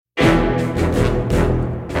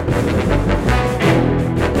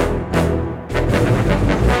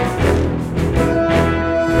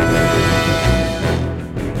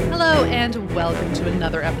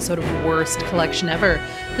another episode of Worst Collection Ever.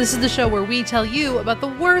 This is the show where we tell you about the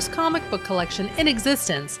worst comic book collection in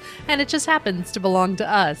existence, and it just happens to belong to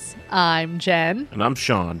us. I'm Jen. And I'm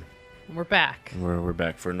Sean. And we're back. We're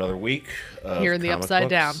back for another week. Here in the comic Upside books.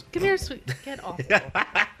 Down. Come here, sweet. Get off.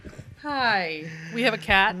 Hi. We have a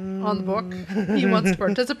cat on the book. He wants to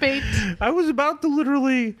participate. I was about to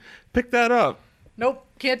literally pick that up Nope.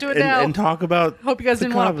 Can't do it now. and talk about. Hope you guys the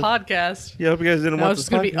didn't want a comic. podcast. Yeah, hope you guys didn't Now want it's this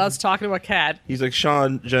just going to be podcast. us talking to a cat. He's like,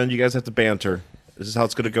 Sean, Jen, you guys have to banter. This is how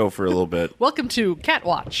it's going to go for a little bit. Welcome to Cat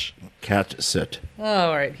Watch. Cat sit. Oh,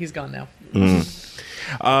 all right. He's gone now.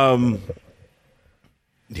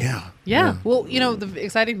 Yeah. Yeah. Well, you know, the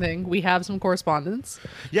exciting thing, we have some correspondence.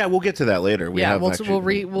 Yeah, we'll get to that later. We have we'll actually,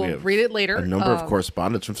 read it later. A number of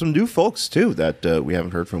correspondence from some new folks too that we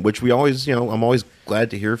haven't heard from, which we always, I'm always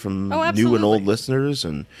glad to hear from new and absolutely. old listeners,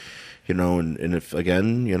 and and if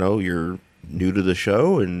again, you're new to the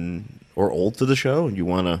show or old to the show and you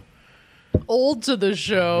want to Old to the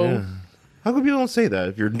show. Yeah. How come people don't say that?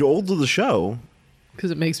 If you're old to the show.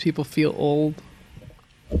 Because it makes people feel old.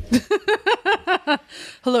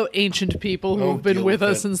 Hello, ancient people who've been deal with with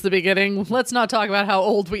us it. since the beginning. Let's not talk about how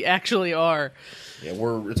old we actually are. Yeah,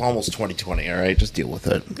 it's almost 2020, all right? Just deal with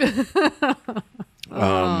it.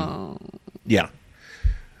 Yeah.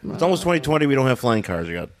 It's almost 2020. We don't have flying cars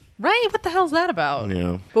yet. Right? What the hell's that about?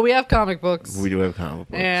 Yeah. But we have comic books. We do have comic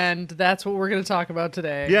books. And that's what we're going to talk about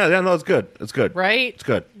today. Yeah, no, it's good. It's good. Right? It's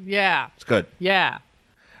good. Yeah. It's good. Yeah.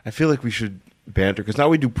 I feel like we should banter because now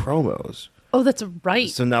we do promos. Oh, that's right.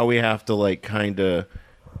 So now we have to kind of,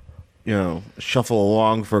 shuffle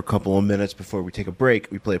along for a couple of minutes before we take a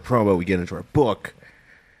break. We play a promo. We get into our book.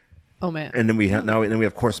 Oh, man. And then we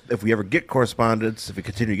have course. If we ever get correspondence, if we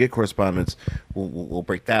continue to get correspondence, we'll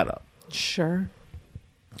break that up. Sure.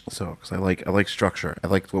 So, because I like structure. I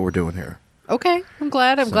like what we're doing here. Okay, I'm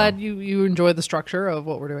glad. I'm glad you enjoy the structure of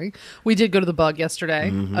what we're doing. We did go to the Bug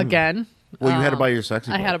yesterday again. Well, you had to buy your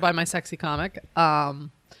sexy. I had to buy my sexy comic.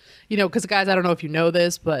 Because guys, I don't know if you know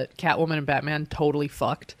this, but Catwoman and Batman totally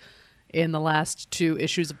fucked in the last 2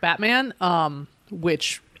 issues of Batman,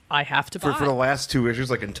 which I have to buy. for the last 2 issues,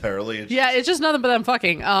 entirely. It's just nothing but them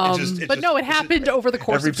fucking. It happened over the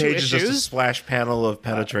course every of 2 page issues. is just a splash panel of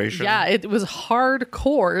penetration. Yeah, it was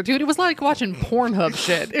hardcore, dude. It was like watching Pornhub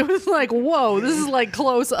shit. It was like, whoa, this is like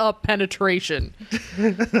close up penetration.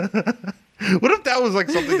 What if that was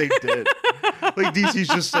something they did? DC's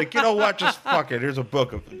just you know what? Just fuck it. Here's a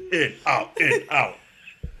book of in, out,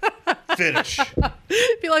 finish. I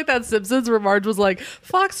feel like that Simpsons where Marge was like,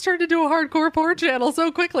 Fox turned into a hardcore porn channel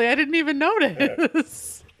so quickly, I didn't even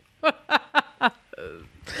notice.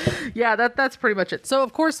 Yeah, that's pretty much it. So,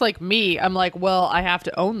 of course, me, I'm like, well, I have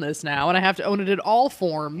to own this now, and I have to own it in all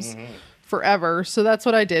forms forever. So that's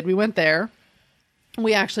what I did. We went there.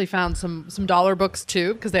 We actually found some dollar books,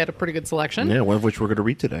 too, because they had a pretty good selection. Yeah, one of which we're going to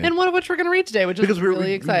read today. And one of which we're going to read today, which is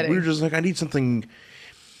really exciting. We were just I need something.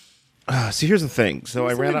 See, here's the thing. So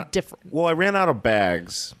I ran out. Different. Well, I ran out of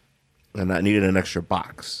bags, and I needed an extra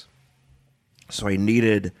box. So I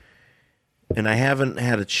needed, and I haven't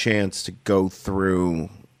had a chance to go through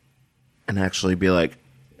and actually be and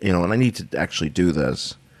I need to actually do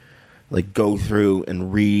this, go through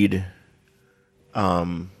and read.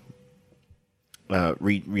 Go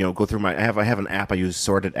through I have an app I use,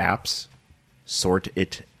 Sorted Apps,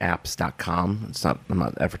 sortitapps.com. I'm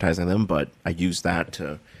not advertising them, but I use that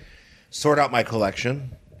to sort out my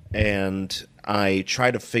collection, and I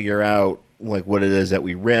try to figure out what it is that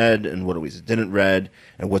we read and what it was didn't read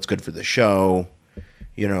and what's good for the show,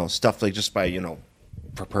 stuff just by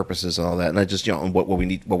for purposes and all that, and I just what we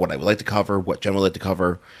need, what I would like to cover, what Jen would like to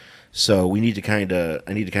cover. So I need to kind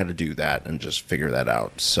of do that and just figure that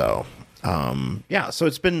out. So. So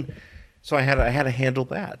it's been, I had to handle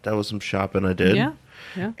that. That was some shopping I did. Yeah.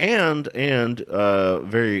 And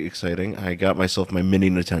very exciting, I got myself my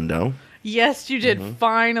mini Nintendo. Yes, you did.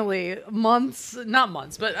 Finally. Not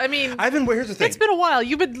months, but I mean, Here's the thing. it's been a while.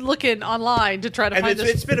 You've been looking online to try to find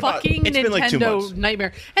this fucking it's been 2 Nintendo months.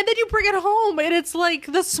 nightmare. And then you bring it home and it's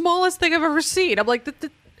the smallest thing I've ever seen. I'm like,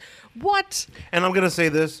 what? And I'm going to say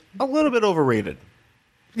this, a little bit overrated.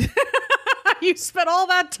 You spent all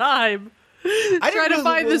that time trying to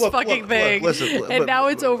find this fucking thing, and now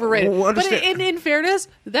it's overrated. But in fairness,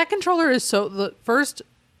 that controller is the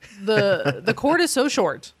cord is so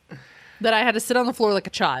short that I had to sit on the floor like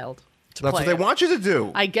a child That's what they want you to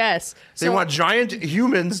do. I guess. They want giant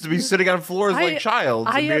humans to be sitting on floors like childs.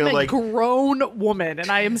 I am a like, grown woman,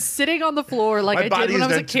 and I am sitting on the floor like I did when I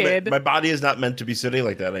was a kid. My body is not meant to be sitting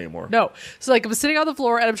like that anymore. No. So, like, I'm sitting on the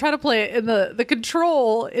floor, and I'm trying to play it, and the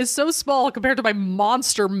control is so small compared to my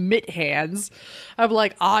monster mitt hands. I'm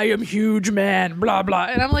like, I am huge, man, blah, blah.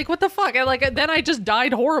 And I'm like, what the fuck? And, then I just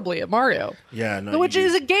died horribly at Mario. Yeah, no. Which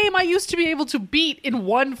is a game I used to be able to beat in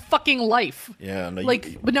one fucking life. Yeah, no.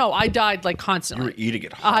 But no, I died, like, constantly. You were eating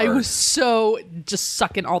it hard. I was so just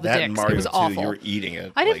sucking all the that dicks. And Mario it was 2, awful. You were eating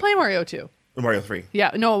it. I didn't play Mario 2. Mario 3.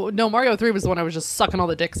 Yeah, no, Mario 3 was the one I was just sucking all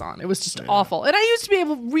the dicks on. It was just awful. And I used to be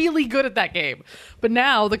really good at that game. But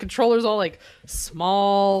now the controller's all like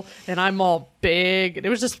small and I'm all big. And it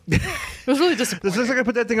was really disappointing. As soon as I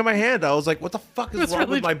put that thing in my hand, I was like, what the fuck is wrong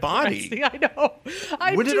with my body? I know.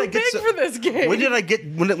 I'm too big for this game.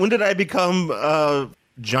 When did I become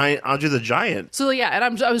Giant Andre the Giant? So yeah,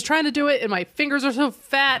 and I was trying to do it and my fingers are so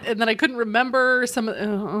fat and then I couldn't remember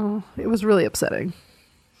it was really upsetting.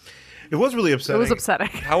 It was really upsetting. It was upsetting.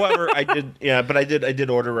 However, I did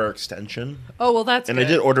order our extension. Oh, well, that's good. I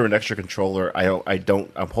did order an extra controller.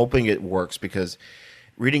 I'm hoping it works because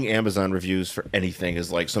reading Amazon reviews for anything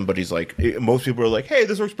is like somebody's like, most people are like, hey,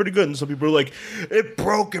 this works pretty good. And some people are like, it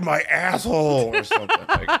broke in my asshole or something.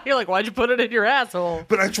 Like, you're like, why'd you put it in your asshole?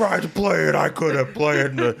 But I tried to play it. I couldn't play it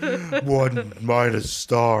in the 1-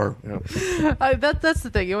 star. Yeah. That's the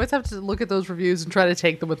thing. You always have to look at those reviews and try to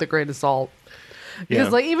take them with a grain of salt.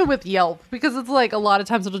 Because, like, even with Yelp, because it's like a lot of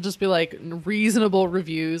times it'll just be like reasonable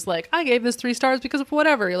reviews. Like, I gave this 3 stars because of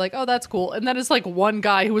whatever. You're like, oh, that's cool. And then it's like one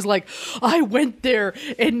guy who was like, I went there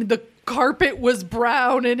and the carpet was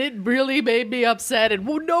brown and it really made me upset and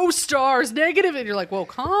no stars, negative. And you're like, well,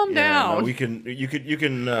 calm down. No, you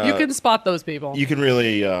can spot those people. You can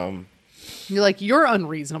really, you're like, you're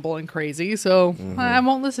unreasonable and crazy, so I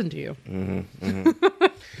won't listen to you.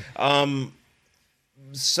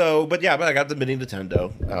 So, but I got the mini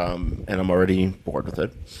Nintendo, and I'm already bored with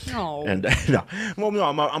it. Oh, and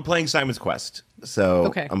I'm playing Simon's Quest, so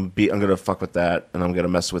okay. I'm gonna fuck with that, and I'm gonna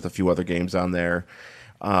mess with a few other games on there,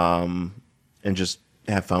 and just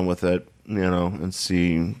have fun with it, and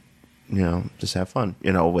see, just have fun,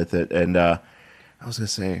 with it. And I was gonna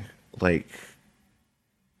say, like,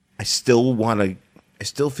 I still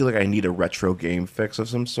feel like I need a retro game fix of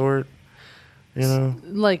some sort,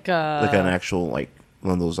 like an actual like.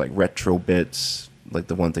 One of those like retro bits, like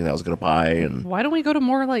the one thing that I was gonna buy. And why don't we go to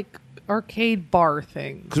more like arcade bar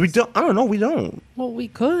things? Because we don't. I don't know. We don't. Well, we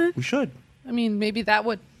could. We should. I mean, maybe that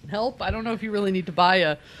would help. I don't know if you really need to buy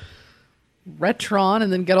a Retron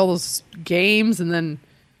and then get all those games and then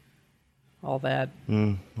all that.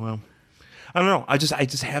 Well, I don't know. I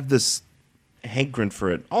just have this hankering for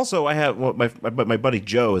it. Also, I have my buddy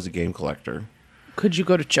Joe is a game collector. Could you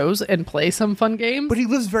go to Joe's and play some fun games? But he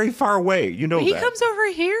lives very far away. He comes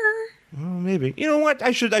over here. Well, maybe. You know what?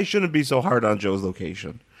 I shouldn't be so hard on Joe's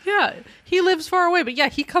location. Yeah, he lives far away, but yeah,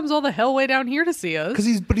 he comes all the hell way down here to see us.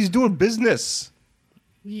 But he's doing business.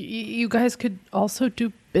 You guys could also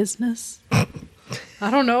do business.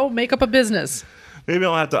 I don't know. Make up a business. Maybe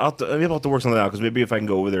I'll have to work something out, because maybe if I can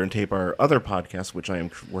go over there and tape our other podcast, which I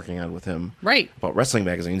am working on with him, right, about wrestling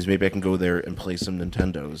magazines, maybe I can go there and play some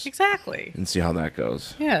Nintendos. Exactly. And see how that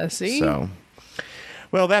goes. Yeah, see? So,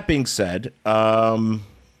 well, that being said, we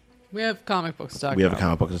have comic books to talk about. We have a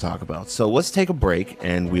comic book to talk about. So let's take a break,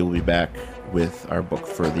 and we will be back with our book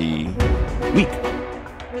for the week.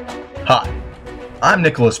 Hi, I'm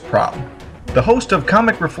Nicholas Prom, the host of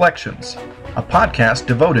Comic Reflections, a podcast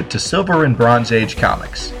devoted to Silver and Bronze Age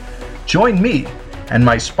comics. Join me and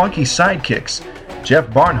my spunky sidekicks,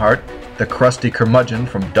 Jeff Barnhart, the crusty curmudgeon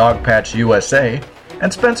from Dogpatch USA,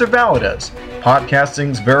 and Spencer Valadez,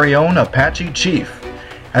 podcasting's very own Apache Chief,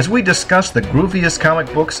 as we discuss the grooviest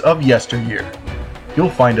comic books of yesteryear. You'll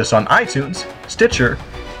find us on iTunes, Stitcher,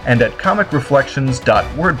 and at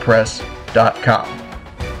comicreflections.wordpress.com.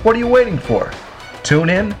 What are you waiting for? Tune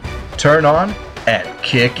in, turn on, and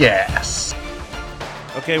kick ass.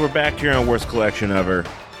 Okay, we're back here on Worst Collection Ever,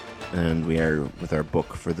 and we are with our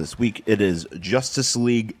book for this week. It is Justice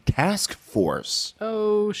League Task Force.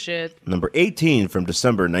 Oh, shit. Number 18 from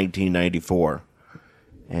December 1994.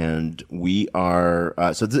 And we are...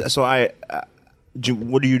 what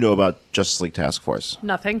do you know about Justice League Task Force?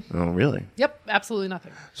 Nothing. Oh, really? Yep, absolutely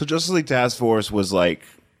nothing. So Justice League Task Force was like...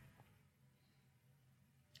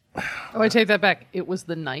 Oh, I take that back. It was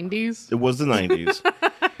the 90s? It was the 90s.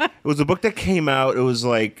 It was a book that came out. It was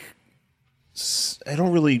like... I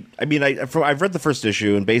don't really... I mean, I've read the first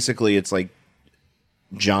issue, and basically it's like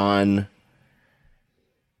John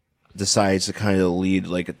decides to kind of lead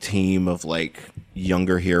like a team of like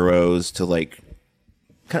younger heroes to like.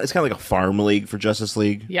 It's kind of like a farm league for Justice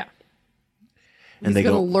League. Yeah. And He's they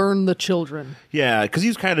going go to learn the children. Yeah, because he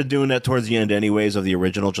was kind of doing that towards the end, anyways, of the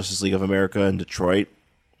original Justice League of America in Detroit,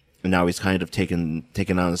 and now he's kind of taken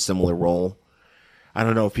on a similar role. I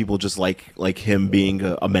don't know if people just like him being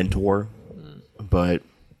a mentor, but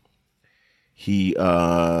he.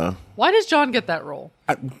 Why does John get that role?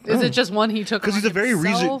 Is it just one he took? Because he's very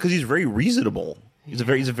reasonable.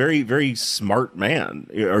 He's a very very smart man,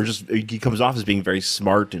 or just he comes off as being very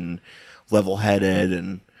smart and level-headed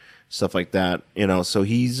and stuff like that. So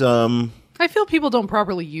he's. I feel people don't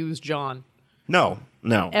properly use John. No,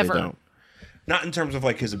 Ever. they don't. Not in terms of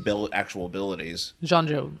like his actual abilities. John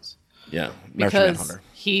Jones. Yeah, Because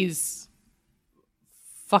he's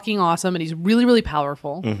fucking awesome and he's really, really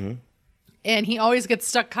powerful. Mm-hmm. And he always gets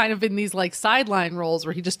stuck kind of in these like sideline roles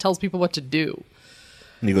where he just tells people what to do.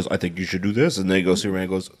 And he goes, I think you should do this. And then he goes, Superman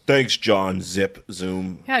goes, thanks, John, zip,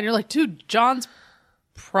 zoom. Yeah, and you're like, dude, John's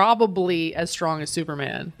probably as strong as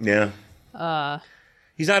Superman. Yeah.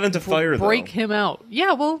 He's not into fire, Break though. him out.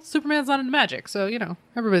 Yeah, well, Superman's not into magic, so,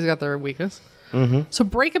 everybody's got their weakness. Mm-hmm. So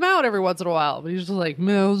break him out every once in a while. But he's just like,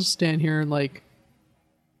 man, I'll just stand here and, like,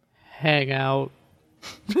 hang out.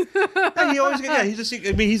 And he always,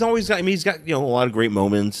 he's always got, he's got, a lot of great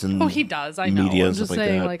moments. And He does, I know. media I'm and just stuff like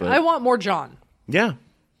saying, that, like, but- I want more John. Yeah.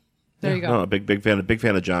 There you go. No, big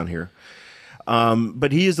fan of John here.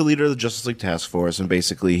 But he is the leader of the Justice League Task Force, and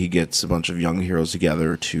basically he gets a bunch of young heroes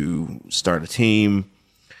together to start a team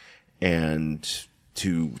and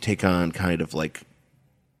to take on kind of like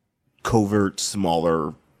covert,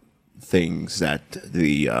 smaller things that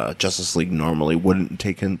the Justice League normally wouldn't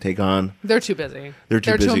take on. They're too busy. They're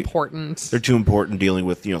too busy. important. They're too important dealing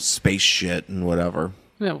with space shit and whatever.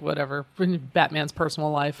 Whatever. Batman's personal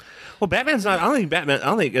life. Well, Batman's not. I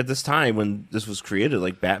don't think at this time when this was created,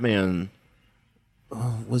 like Batman.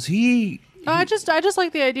 Was he? I just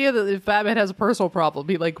like the idea that if Batman has a personal problem,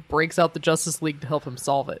 he like breaks out the Justice League to help him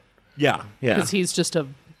solve it. Yeah. Because he's just a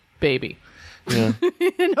baby. Yeah.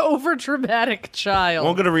 An over dramatic child.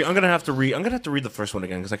 Well, I'm gonna have to read the first one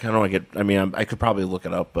again because I kind of want to get. I mean, I could probably look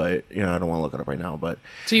it up, but I don't want to look it up right now. But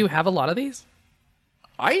do you have a lot of these?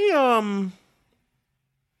 I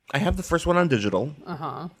have the first one on digital.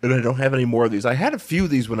 Uh-huh. And I don't have any more of these. I had a few of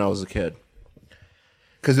these when I was a kid.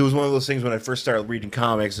 Because it was one of those things when I first started reading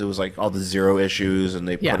comics, it was like all the Zero issues, and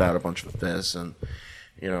they put out a bunch of this, and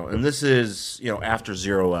and this is after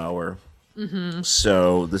 0 Hour,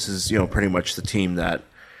 so this is pretty much the team that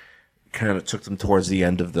kind of took them towards the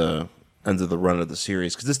end of the run of the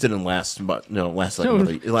series, because this didn't last, but last like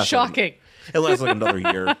another. Shocking. It lasted like another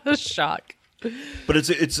year. Shock. But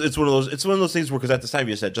it's one of those things where, because at this time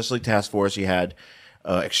you said Justice League Task Force, you had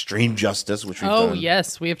Extreme Justice, which we've done.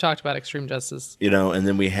 Yes, we have talked about Extreme Justice. And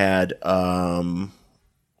then we had what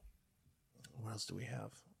else do we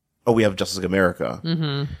have? Oh, we have Justice League America.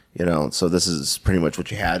 Mm-hmm. So this is pretty much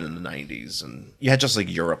what you had in the 90s, and you had Justice League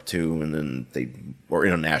Europe too, and then they were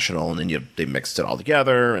international, and then they mixed it all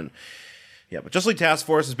together, and but Justice League Task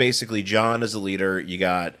Force is basically John as the leader. You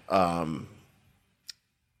got the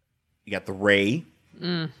Ray.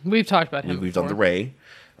 We've talked about him. We've done the Ray.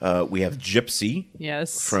 We have Gypsy.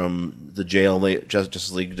 Yes. From the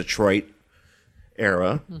Justice League Detroit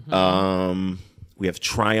era. Mm-hmm. We have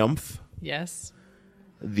Triumph. Yes.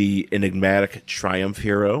 The enigmatic Triumph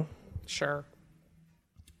hero. Sure.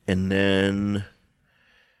 And then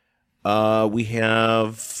we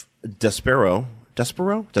have Despero.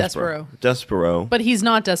 Despero. But he's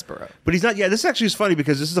not Despero. But he's not. Yeah, this actually is funny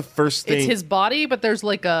because this is the first thing. It's his body, but there's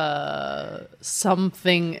like a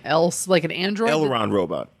something else, like an android. Aileron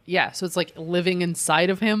robot. Yeah, so it's like living inside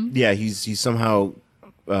of him. Yeah, he's somehow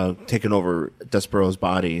taken over Despero's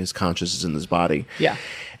body. His conscious is in his body. Yeah.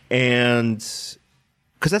 And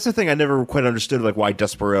because that's the thing I never quite understood, like why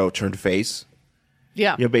Despero turned face.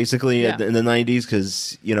 Yeah. Basically in the 90s,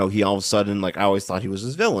 because, he all of a sudden, like, I always thought he was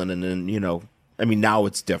his villain. And then, I mean, now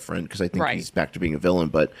it's different because I think he's back to being a villain.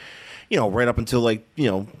 But, right up until, like,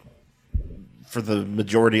 for the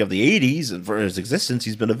majority of the 80s and for his existence,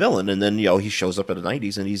 he's been a villain. And then, he shows up in the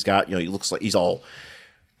 90s and he's got, he looks like he's all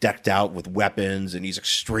decked out with weapons and he's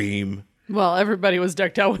extreme. Well, everybody was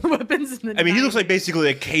decked out with weapons in the 90s. He looks like basically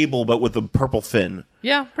a Cable, but with a purple fin.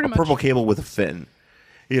 Yeah, pretty much. Purple Cable with a fin.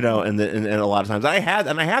 And a lot of times I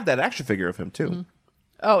have that action figure of him too. Mm-hmm.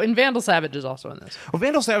 Oh, and Vandal Savage is also in this. Well,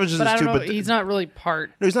 Vandal Savage is but this I don't too, know, but he's not really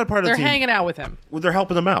part. No, he's not part of the team. team. They're hanging out with him. Well, they're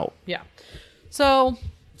helping him out. Yeah. So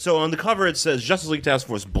on the cover it says Justice League Task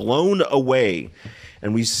Force blown away,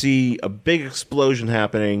 and we see a big explosion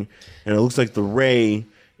happening, and it looks like the Ray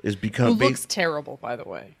is becoming. Who looks terrible, by the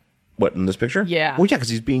way. What, in this picture? Yeah. Well, yeah, because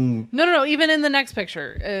he's being... No. Even in the next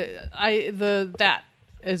picture,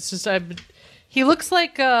 it's just he looks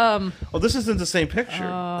like Oh, this isn't the same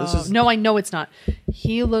picture. This is... No, I know it's not.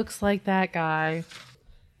 He looks like that guy,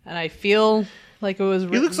 and I feel like it was.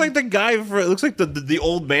 He looks like the guy. It looks like the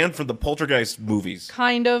old man from the Poltergeist movies.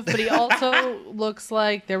 Kind of, but he also looks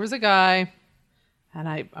like there was a guy, and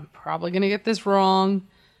I'm probably gonna get this wrong.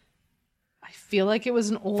 I feel like it was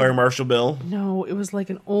an old Fire Marshal Bill. No, it was like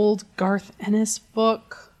an old Garth Ennis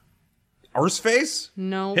book. Arseface?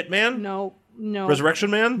 No. Hitman? No. Resurrection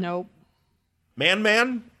Man? Nope.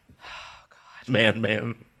 Man? Oh, God.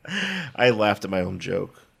 Man. I laughed at my own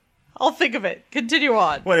joke. I'll think of it. Continue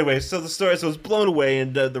on. Well, anyway, so the story, so it's blown away,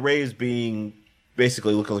 and the Ray is being,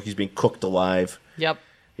 basically looking like he's being cooked alive. Yep.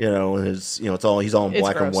 You know, and his, you know, he's all in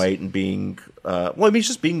black and white and being, he's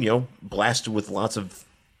just being, blasted with lots of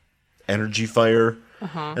energy fire.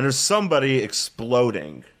 And there's somebody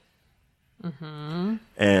exploding. And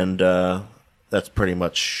that's pretty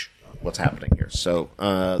much what's happening here. So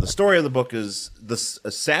the story of the book is The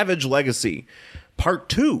Savage Legacy, Part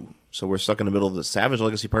 2. So we're stuck in the middle of The Savage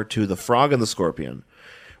Legacy, Part 2, The Frog and the Scorpion,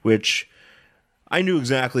 which I knew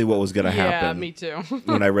exactly what was going to happen. Yeah, me too.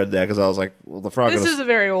 When I read that, because I was like, well, the frog. This is a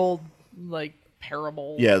very old,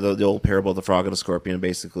 parable. Yeah, the old parable of the frog and the scorpion,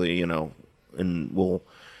 basically, and we'll.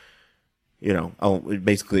 It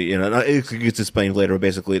gets explained later. But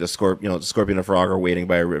basically, the scorpion and the frog are waiting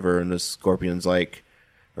by a river, and the scorpion's like,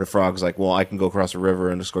 or the frog's like, well, I can go across the river,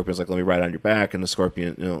 and the scorpion's like, let me ride on your back, and the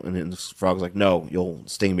scorpion, and then the frog's like, no, you'll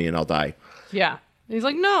sting me and I'll die. Yeah, and he's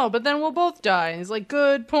like, no, but then we'll both die. And he's like,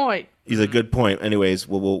 good point. He's a good point. Anyways,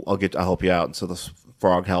 I'll help you out. And so the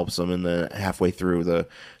frog helps him, and then halfway through, the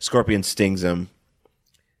scorpion stings him,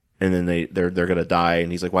 and then they're gonna die.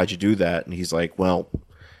 And he's like, why'd you do that? And he's like, well,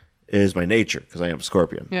 it is my nature, because I am a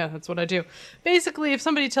scorpion. Yeah, that's what I do. Basically, if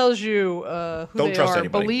somebody tells you who Don't they trust are,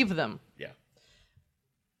 anybody. believe them. Yeah.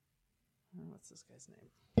 What's this guy's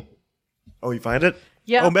name? Oh, you find it?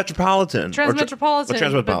 Yeah. Oh, Metropolitan. Transmetropolitan.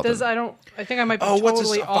 Transmetropolitan. But I think I might be what's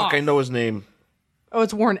totally his? off. Fuck, I know his name. Oh,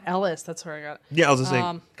 it's Warren Ellis. That's where I got it. Yeah, I was just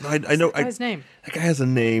saying. I know. His name. That guy has a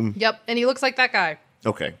name. Yep, and he looks like that guy.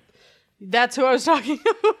 Okay. That's who I was talking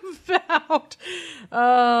about.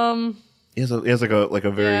 He has like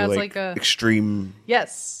a very extreme.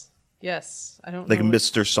 Yes. I don't like know.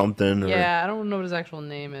 Mr. something. Yeah, I don't know what his actual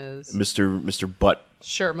name is. Mr. Butt.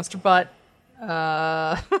 Sure, Mr. Butt.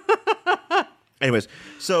 Anyways,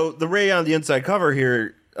 so the Ray on the inside cover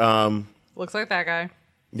here. Looks like that guy.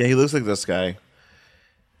 Yeah, he looks like this guy,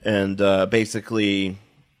 and basically,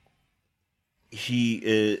 he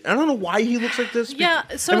is. I don't know why he looks like this. Yeah,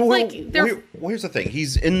 so here's the thing.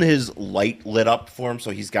 He's in his light lit up form, so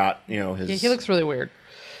he's got his. Yeah, he looks really weird.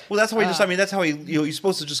 Well, that's how he just. I mean, that's how he. He's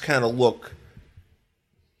supposed to just kind of look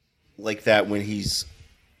like that when he's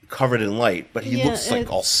covered in light, but he looks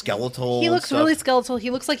like all skeletal. He looks really skeletal. He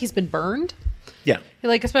looks like he's been burned. Yeah.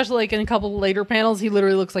 Especially in a couple later panels, he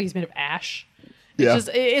literally looks like he's made of ash. Yeah.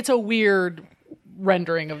 It's a weird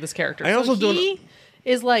rendering of this character. I also don't. He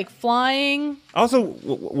is flying. Also,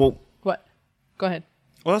 well. What? Go ahead.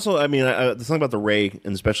 Well, also, I mean, the thing about the Ray,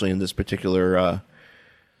 and especially in this particular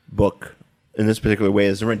book, in this particular way,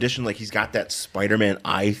 is the rendition. He's got that Spider-Man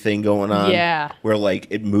eye thing going on. Yeah. Where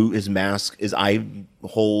his mask, his eye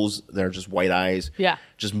holes, they're just white eyes. Yeah.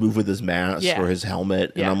 Just move with his mask or his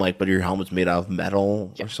helmet, and I'm like, but your helmet's made out of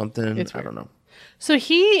metal or something. It's I weird. don't know. So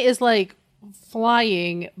he is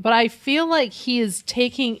flying, but I feel like he is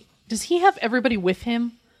taking. Does he have everybody with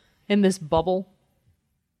him in this bubble?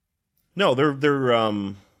 No, they're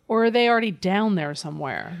Or are they already down there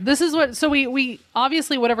somewhere? This is what. So we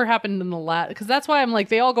obviously whatever happened in the last, because that's why I'm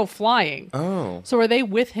they all go flying. Oh. So are they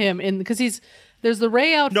with him in? Because there's the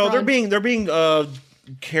Ray out. No, front. they're being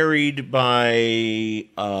carried by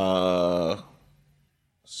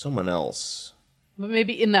someone else. But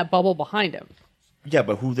maybe in that bubble behind him. Yeah,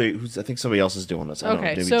 but who's I think somebody else is doing this. I don't know,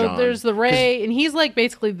 Okay, maybe so John. there's the Ray, and he's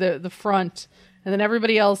basically the front, and then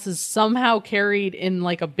everybody else is somehow carried in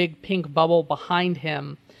a big pink bubble behind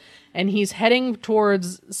him, and he's heading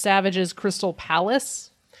towards Savage's Crystal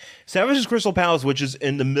Palace. Savage's Crystal Palace, which is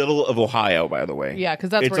in the middle of Ohio, by the way. Yeah,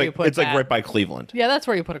 because that's where you put it's that. right by Cleveland. Yeah, that's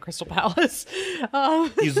where you put a Crystal Palace.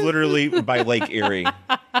 He's literally by Lake Erie.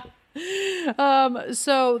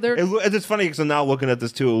 So they're It's funny because I'm now looking at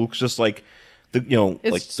this too. It looks just like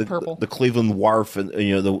the purple. the Cleveland Wharf, and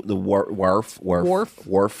the wharf,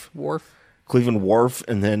 Cleveland Wharf,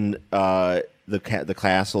 and then the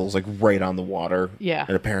castle's right on the water. Yeah.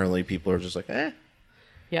 And apparently people are just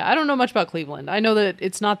Yeah, I don't know much about Cleveland. I know that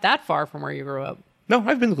it's not that far from where you grew up. No,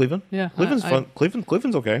 I've been to Cleveland. Yeah, Cleveland's fun.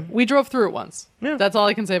 Cleveland's okay. We drove through it once. Yeah. That's all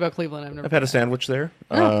I can say about Cleveland. I've never. I've had a sandwich there.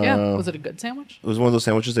 Oh, yeah. Was it a good sandwich? It was one of those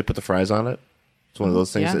sandwiches they put the fries on it. It's one of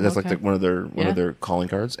those things Yeah, that's okay. like one of their calling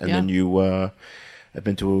cards. And then I've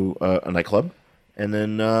been to a nightclub, and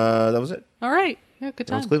then that was it. All right. Yeah, good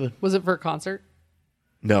That was time. Cleveland. Was it for a concert?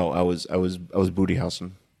 No, I was booty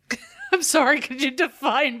housing. I'm sorry. Could you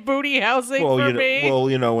define booty housing for me?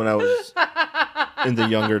 When I was in the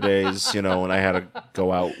younger days, when I had to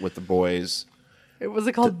go out with the boys. Was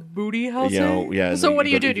it called booty housing? yeah. So what do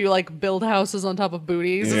you you go do? Do you like build houses on top of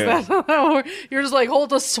booties? Yeah. Is that how you're just like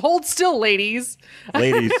hold still, ladies?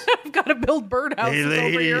 Ladies, I've got to build birdhouses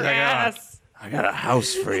over your ass. I got a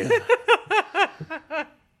house for you.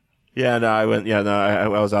 Yeah, no, I went. Yeah, no, I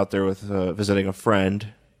was out there with visiting a friend,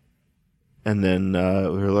 and then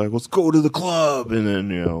we were like, "Let's go to the club." And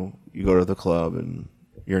then you go to the club, and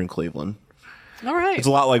you're in Cleveland. All right. It's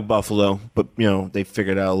a lot like Buffalo, but they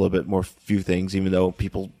figured out a little bit more few things. Even though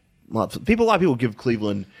a lot of people give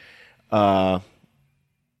Cleveland, Cleveland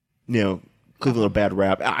a bad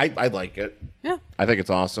rap. I like it. Yeah. I think it's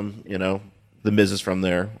awesome. The Miz is from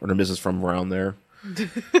there, or the Miz is from around there.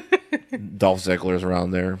 Dolph Ziggler's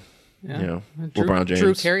around there. Yeah. LeBron James.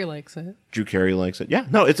 Drew Carey likes it. Drew Carey likes it. Yeah,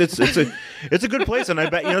 no, it's a good place, and I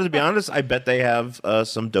bet to be honest, I bet they have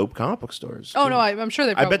some dope comic book stores. Oh too. no, I'm sure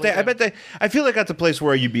they. Probably I bet they. I feel like that's a place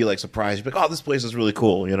where you'd be like surprised. You'd be like, oh, this place is really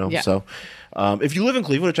cool. Yeah. So if you live in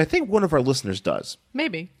Cleveland, which I think one of our listeners does,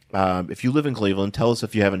 Maybe. if you live in Cleveland, tell us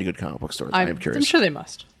if you have any good comic book stores. I'm curious. I'm sure they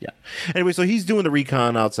must. Yeah. Anyway, so he's doing the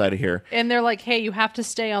recon outside of here. And they're like, "Hey, you have to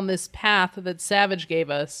stay on this path that Savage gave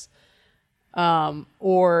us,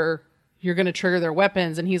 or you're going to trigger their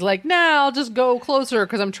weapons." And he's like, "Nah, I'll just go closer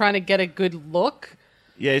because I'm trying to get a good look."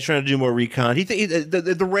 Yeah, he's trying to do more recon.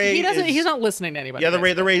 The Ray. He doesn't. He's not listening to anybody. Yeah,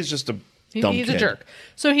 the Ray's just a dumb He's kid. a jerk.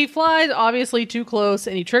 So he flies obviously too close,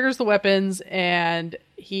 and he triggers the weapons, and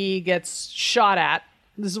he gets shot at.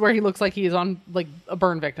 This is where he looks like he's on like a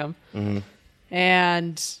burn victim,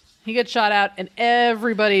 and he gets shot at, and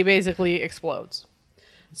everybody basically explodes.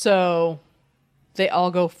 So they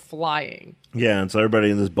all go flying. Yeah, and so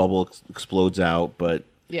everybody in this bubble explodes out, but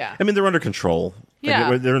Yeah. I mean they're under control.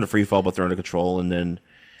 Yeah. They're in a free fall, but they're under control, and then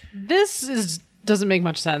This doesn't make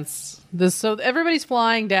much sense. So everybody's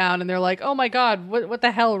flying down, and they're like, "Oh my god, what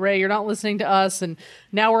the hell, Ray? You're not listening to us." And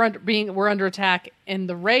now we're under attack. And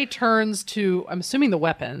the Ray turns to, I'm assuming, the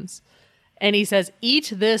weapons, and he says,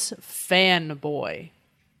 "Eat this, fanboy."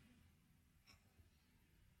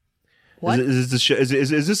 What? Is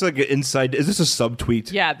this like an inside? Is this a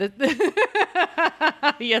subtweet? Yeah.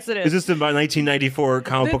 Yes, it is. Is this the 1994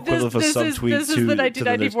 comic book equivalent of a subtweet? This is the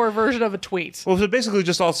 1994 version of a tweet. Well, so basically,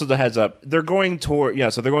 just also the heads up, they're going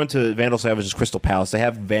so they're going to Vandal Savage's Crystal Palace. They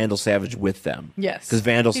have Vandal Savage with them. Yes, because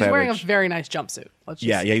Vandal Savage. He's wearing a very nice jumpsuit.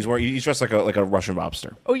 He's dressed like a Russian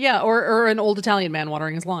mobster. Oh yeah, or an old Italian man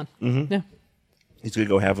watering his lawn. Mm-hmm. Yeah. He's gonna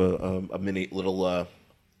go have a mini little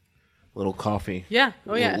coffee. Yeah.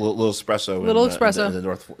 Oh yeah. Little espresso. Little espresso in the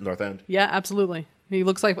north end. Yeah, absolutely. He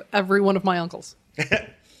looks like every one of my uncles.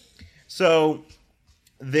 So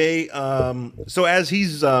they so as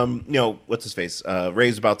he's what's his face?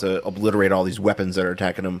 Ray's about to obliterate all these weapons that are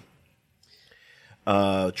attacking him.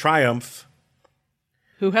 Triumph,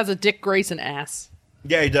 who has a Dick Grayson ass.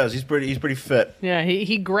 Yeah, he does. He's pretty fit. Yeah,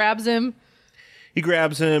 he grabs him. He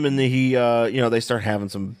grabs him, and they start having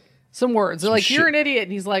some words. They're like, "You're an idiot,"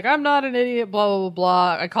 and he's like, "I'm not an idiot." Blah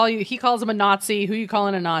blah blah. He calls him a Nazi. Who you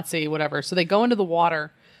calling a Nazi? Whatever. So they go into the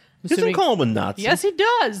water. He doesn't call him a Nazi. Yes, he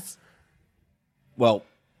does. Well,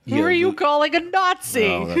 who are you calling a Nazi?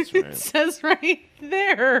 Oh, that's right. It says right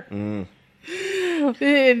there. Mm.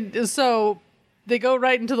 And so they go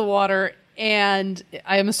right into the water, and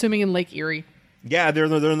I am assuming in Lake Erie. Yeah, they're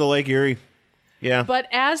in the Lake Erie. Yeah. But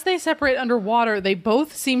as they separate underwater, they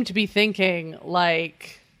both seem to be thinking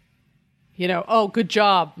like, oh, good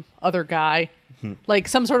job, other guy. Like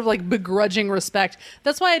some sort of like begrudging respect.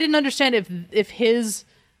 That's why I didn't understand if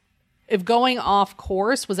going off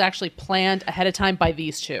course was actually planned ahead of time by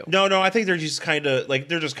these two. No, I think they're just kind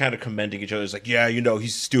of commending each other. It's like, yeah,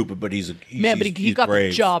 he's stupid, but he's he got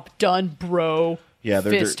brave. the job done, bro. Yeah,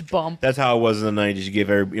 fist bump. That's how it was in the 90s. You gave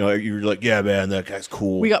you're like, yeah, man, that guy's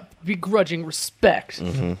cool. We got begrudging respect.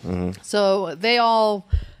 So they all,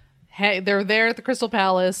 they're there at the Crystal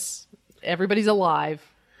Palace. Everybody's alive.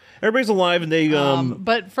 Everybody's alive, and they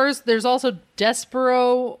But first, there's also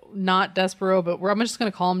Despero, not Despero, but I'm just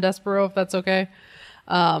going to call him Despero if that's okay.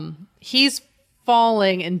 He's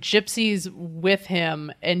falling and Gypsy's with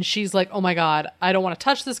him, and she's like, oh my god, I don't want to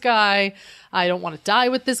touch this guy, I don't want to die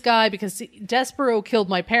with this guy, because Despero killed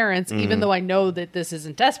my parents. Even though I know that this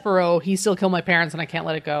isn't Despero, he still killed my parents and I can't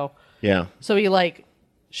let it go. Yeah. So he like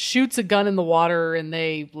shoots a gun in the water and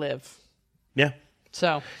they live. Yeah.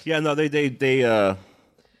 So Yeah, no,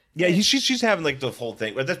 she's having like the whole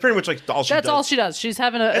thing. But that's pretty much like all she does. that's all she does. She's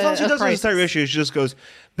having a That's all she does in this crisis. entire issue. She just goes,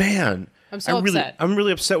 man, I'm so upset. I'm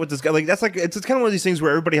really upset with this guy. Like that's like it's kind of one of these things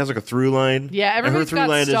where everybody has like a through line. Yeah, and her everybody's through got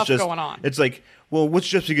line stuff is just, going on. It's like, well, what's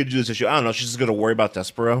Gypsy gonna do this issue? I don't know. She's just gonna worry about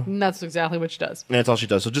Despero. And that's exactly what she does. And that's all she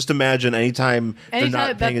does. So just imagine anytime they're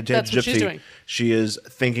not paying attention that's to what she's Gypsy, doing. she is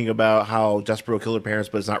thinking about how Despero killed her parents,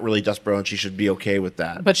 but it's not really Despero, and she should be okay with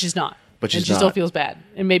that. But she's not. But she's and she still not. feels bad.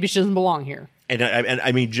 And maybe she doesn't belong here. And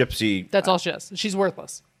I mean, Gypsy. That's all she does. She's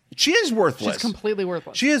worthless. She is worthless. She's completely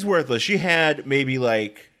worthless. She is worthless. She had maybe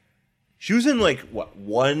like, she was in like what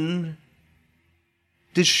one?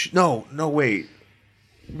 Did she? No, wait.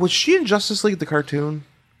 Was she in Justice League the cartoon?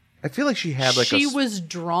 I feel like she had like she was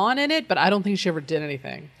drawn in it, but I don't think she ever did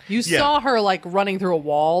anything. You saw her like running through a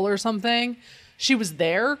wall or something. She was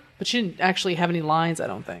there, but she didn't actually have any lines, I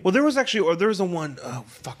don't think. Well, there was actually, or there was a one. Oh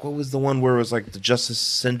fuck! What was the one where it was like the Justice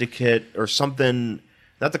Syndicate or something?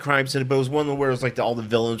 Not the Crime Syndicate, but it was one where it was like all the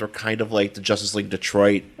villains were kind of like the Justice League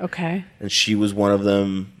Detroit, Okay. and she was one of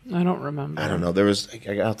them. I don't remember. I don't know. There was.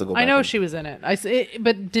 I have to go back. I know and- she was in it.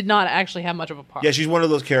 But did not actually have much of a part. Yeah, she's one of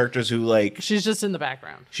those characters who like She's just in the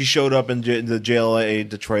background. she showed up in the JLA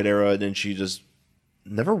Detroit era, and then she just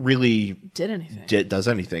never really Did anything. does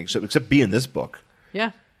anything, so except be in this book,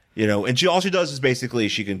 Yeah. you know. And all she does is basically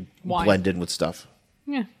she can Whine. blend in with stuff.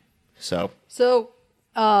 Yeah. So So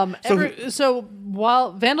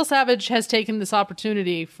while Vandal Savage has taken this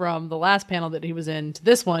opportunity from the last panel that he was in to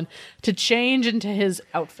this one to change into his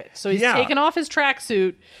outfit. So he's Yeah. taken off his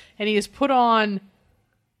tracksuit and he has put on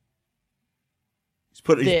he's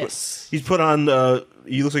put on.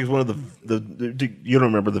 He looks like he's one of the you don't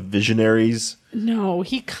remember the Visionaries? No,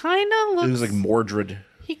 he kind of looks It was like Mordred.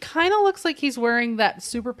 he kind of looks like he's wearing that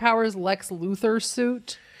Superpowers Lex Luthor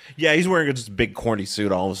suit. Yeah, he's wearing just a big corny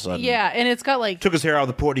suit all of a sudden. Yeah, and it's got like Took his hair out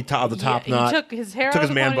of the top yeah, knot. He took his hair Took out his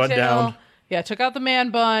of the man bun ponytail. down. Yeah, took out the man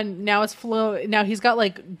bun. Now it's now he's got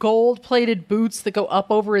like gold-plated boots that go up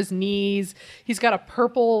over his knees. He's got a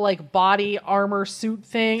purple like body armor suit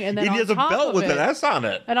thing, and then He on has a top belt of with it, an S on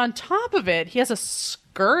it. and on top of it, he has a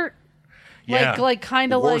skirt, Yeah. like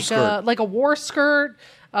kind of War like skirt. like a war skirt,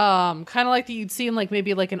 kind of like that you'd see in like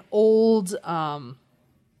maybe like an old,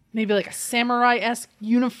 maybe like a samurai-esque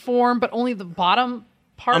uniform, but only the bottom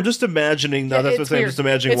part. I'm just imagining. No, Yeah, that's what I'm it's saying. I'm weird. just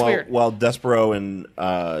imagining It's weird. while Despero and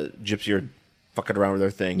Gypsy are fucking around with their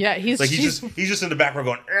thing. Yeah, he's just in the background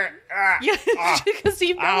going. Yeah, because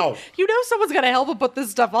Ow. you know someone's gonna help him put this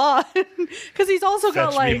stuff on, because he's also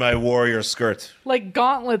got Fetch me like my warrior skirt. like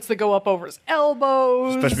gauntlets that go up over his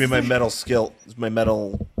elbows. Fetch me my metal skill. My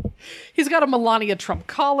metal. He's got a Melania Trump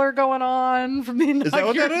collar going on from the inauguration. that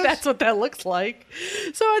what that is? That's what that looks like.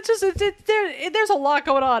 So it's just there's a lot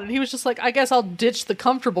going on, and he was just like, I guess I'll ditch the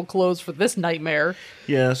comfortable clothes for this nightmare.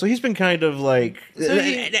 Yeah, so he's been kind of like, So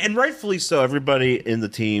and rightfully so. Everybody on the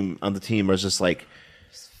team is just like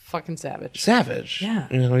Fucking savage. savage. Yeah.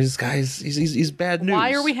 you know, he's bad news.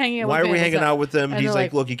 Why are we hanging out with Why are we Vandal hanging Savage? out with him? And He's they're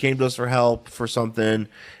like, like- look, he came to us for help for something,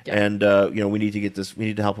 Yeah. and you know, we need to get this. We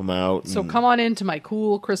need to help him out. So and- come on into my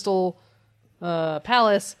cool crystal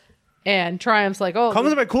palace, and Triumph's like, oh, Come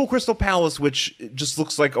to my cool Crystal Palace, which just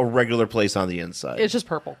looks like a regular place on the inside. it's just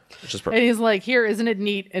purple. It's just purple. And he's like, here, isn't it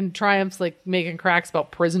neat? And Triumph's like making cracks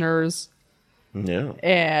about prisoners, Yeah.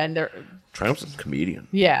 and they're Triumph's a comedian.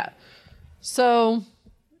 yeah. So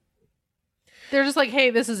they're just like, hey,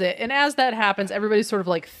 this is it. And as that happens, everybody's sort of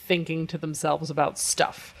like thinking to themselves about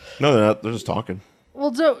stuff. No, they're not. They're just talking.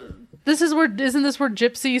 Well, isn't this where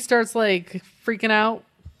Gypsy starts like freaking out?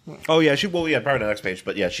 Oh, yeah. Probably the next page.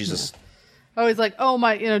 But yeah, she's just. Oh, he's like, oh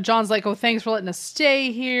my, John's like, oh, thanks for letting us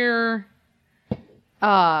stay here.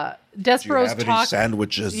 Despero's talking.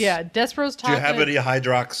 sandwiches? Yeah, Despero's Do you talking. have any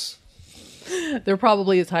Hydrox? There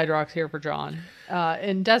probably is Hydrox here for John.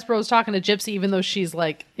 And Despero's talking to Gypsy, even though she's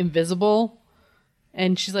like invisible.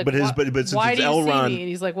 And she's like, But since why it's do you see Elrond- me? And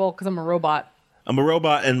he's like, well, because I'm a robot. I'm a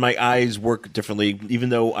robot, and my eyes work differently. Even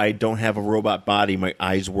though I don't have a robot body, my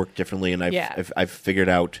eyes work differently, and I've figured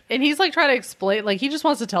out. And he's like trying to explain, like he just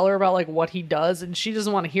wants to tell her about like what he does, and she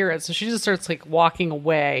doesn't want to hear it, so she just starts like walking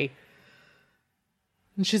away.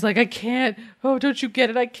 And she's like, I can't. Oh, don't you get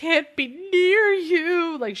it? I can't be near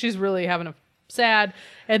you. Like she's really having a sad.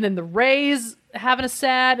 And then the Ray's having a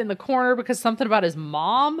sad in the corner because something about his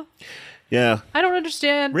mom. Yeah. I don't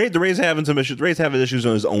understand. The Ray's having some issues. Ray's having issues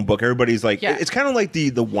on his own book. Everybody's like, Yeah. it's kind of like the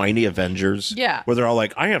whiny Avengers. Yeah. Where they're all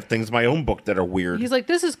like, I have things in my own book that are weird. He's like,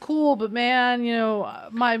 this is cool, but man, you know,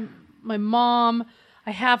 my mom,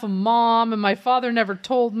 I have a mom, and my father never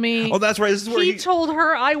told me. Oh, that's right. This is where he told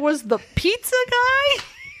her I was the pizza guy.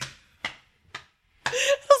 I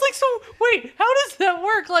was like, so wait, how does that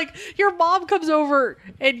work? Like, your mom comes over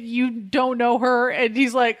and you don't know her, and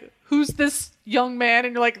he's like, who's this young man?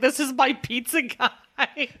 And you're like, this is my pizza guy.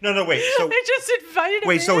 No, wait. So I just invited him.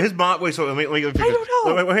 wait, so in. his mom. Wait, so let me I don't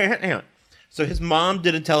know. Wait, hang on. So his mom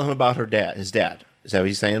didn't tell him about her dad. His dad. Is that what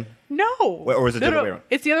he's saying? No. Or is it the other way around?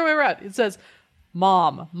 It's the other way around. It says,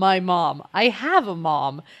 Mom, my mom. I have a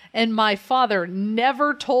mom, and my father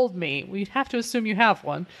never told me. We'd have to assume you have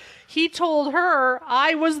one. He told her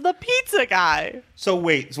I was the pizza guy. So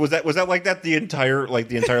wait, so was that like that the entire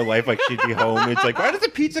life? Like she'd be home. It's like, why does the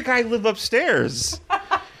pizza guy live upstairs?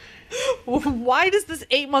 Why does this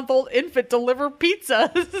 8-month-old infant deliver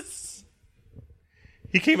pizzas?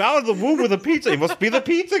 He came out of the womb with a pizza. He must be the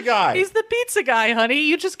pizza guy. He's the pizza guy, honey.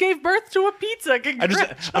 You just gave birth to a pizza.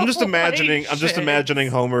 I'm just imagining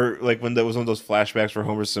Homer, like when there was one of those flashbacks where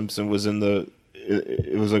Homer Simpson was in the.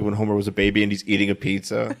 It was like when Homer was a baby and he's eating a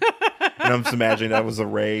pizza. And I'm just imagining that was a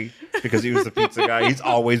Ray because he was the pizza guy. He's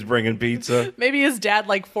always bringing pizza. Maybe his dad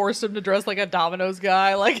like forced him to dress like a Domino's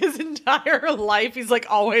guy. Like his entire life, he's like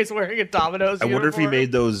always wearing a Domino's. I wonder if he uniform.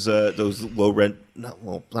 made those low rent, not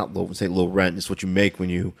low, say low rent. It's what you make when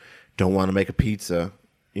you don't want to make a pizza.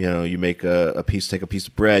 You know, you make take a piece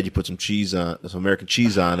of bread, you put some cheese on, some American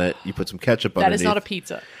cheese on it, you put some ketchup on it. That is not a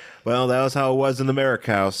pizza. Well, that was how it was in the Merrick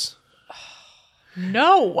house.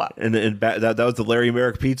 No. And that was the Larry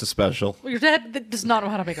Merrick pizza special. Well, your dad does not know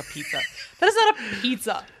how to make a pizza. That is not a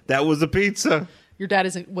pizza. That was a pizza. Your dad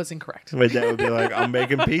was incorrect. My dad would be like, I'm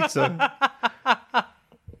making pizza.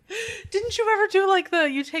 Didn't you ever do like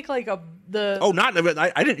you take like the? Oh,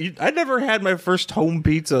 I didn't. I never had my first home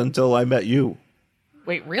pizza until I met you.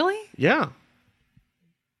 Wait, really? Yeah.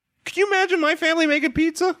 Could you imagine my family making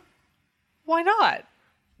pizza? Why not?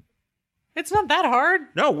 It's not that hard.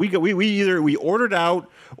 No, we either ordered out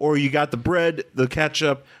or you got the bread, the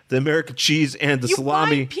ketchup, the American cheese, and the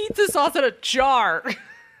salami. You buy pizza sauce in a jar.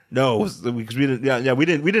 No, because we didn't. Yeah, we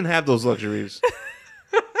didn't have those luxuries.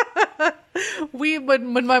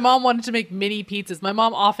 When my mom wanted to make mini pizzas, my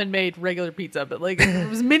mom often made regular pizza, but like it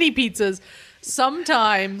was mini pizzas.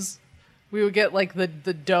 Sometimes we would get like the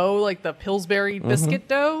dough, like the Pillsbury biscuit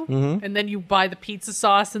dough, and then you buy the pizza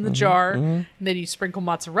sauce in the jar, and then you sprinkle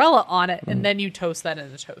mozzarella on it, and then you toast that in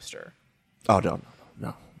the toaster. Oh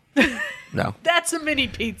no. That's a mini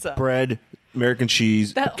pizza. Bread, American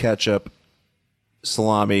cheese, ketchup,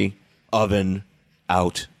 salami, oven,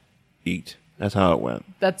 out, eat. That's how it went.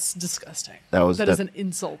 That's disgusting. That is an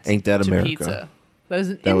insult. Ain't that to America? Pizza. That is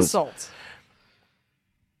an insult.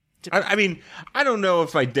 I mean, I don't know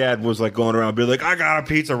if my dad was like going around being like, I got a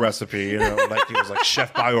pizza recipe, you know, like he was like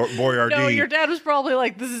Chef Boyardee. No, your dad was probably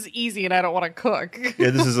like, this is easy and I don't want to cook.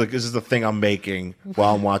 Yeah, this is the thing I'm making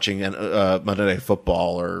while I'm watching Monday Night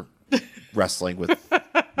Football or wrestling with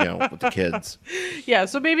the kids. Yeah,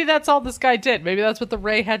 so maybe that's all this guy did. Maybe that's what the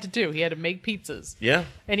Ray had to do. He had to make pizzas. Yeah.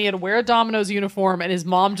 And he had to wear a Domino's uniform, and his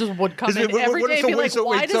mom just would come in every day and be like,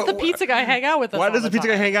 why does the pizza guy hang out with us? Why does the pizza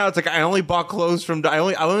guy hang out? It's like, I only bought clothes from, I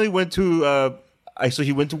only went to, so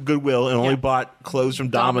he went to Goodwill and only bought clothes from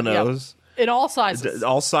Domino's. In all sizes.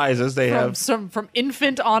 All sizes. They have from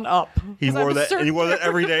infant on up. He wore that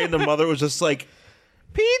every day, and the mother was just like,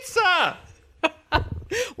 pizza!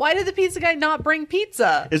 Why did the pizza guy not bring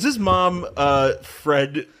pizza? Is his mom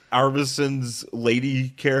Fred Armisen's lady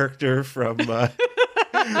character from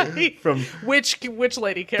which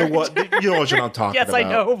lady character? You know what I'm talking yes, about. I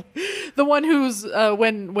know. The one who's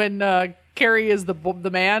when Carrie is the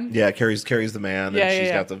man. Yeah, Carrie's the man, yeah, and she's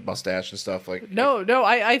yeah. got the mustache and stuff like. No,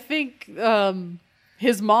 I think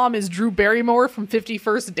his mom is Drew Barrymore from 50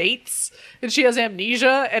 First Dates, and she has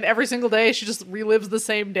amnesia, and every single day she just relives the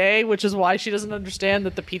same day, which is why she doesn't understand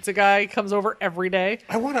that the pizza guy comes over every day.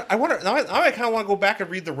 I want to. Now I kind of want to go back and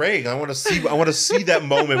read the Ray. I want to see that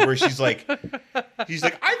moment where she's like,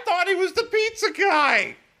 I thought he was the pizza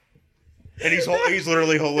guy, and he's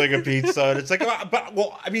literally holding a pizza, and it's like,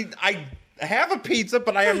 I have a pizza,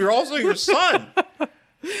 but you're also your son.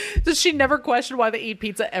 Does she never question why they eat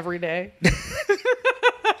pizza every day?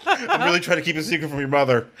 I'm really trying to keep a secret from your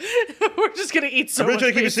mother. We're just gonna eat so much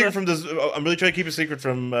pizza. I'm really trying to keep a secret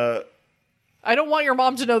from. I don't want your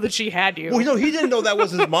mom to know that she had you. Well, no, he didn't know that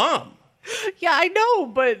was his mom. Yeah, I know,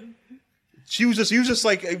 but he was just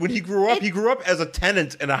like when he grew up as a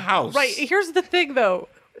tenant in a house. Right. Here's the thing, though.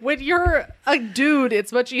 When you're a dude,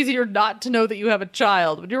 it's much easier not to know that you have a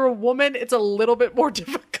child. When you're a woman, it's a little bit more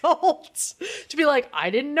difficult to be like, I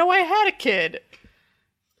didn't know I had a kid.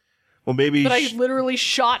 Well, maybe But I literally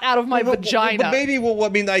shot out of my vagina. But maybe, I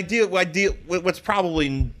mean, what's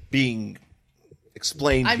probably being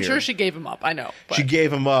explained I'm here. sure she gave him up. I know. But. She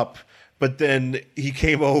gave him up, but then he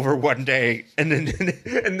came over one day, and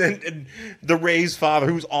then the Ray's father,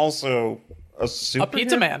 who's also a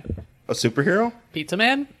Pizza Man. A superhero? Pizza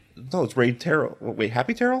Man? No, it's Ray Terrell. Wait,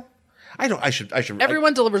 Happy Terrell? I should.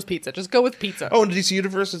 Everyone delivers pizza. Just go with pizza. Oh, in the DC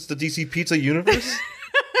universe, it's the DC Pizza universe.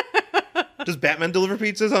 Does Batman deliver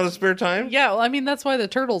pizzas on his spare time? Yeah, well, I mean, that's why the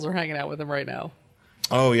turtles are hanging out with him right now.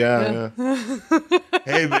 Oh yeah.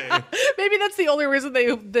 Hey man, Maybe that's the only reason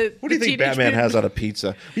they. what do you think Batman has on a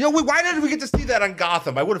pizza? You know, why didn't we get to see that on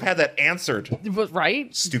Gotham? I would have had that answered.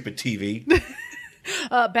 Right? Stupid TV.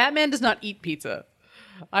 Batman does not eat pizza.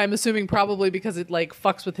 I'm assuming probably because it like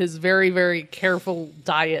fucks with his very, very careful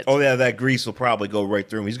diet. Oh yeah, that grease will probably go right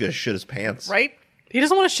through him. He's gonna shit his pants. Right? He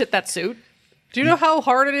doesn't want to shit that suit. Do you know how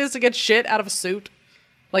hard it is to get shit out of a suit?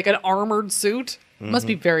 Like an armored suit? Must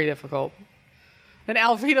be very difficult. And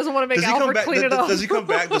Alfred, he doesn't want to make Alfred clean it up. Does he come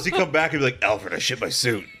back? Does he come back and be like, Alfred, I shit my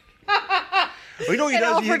suit? Well, you know what he And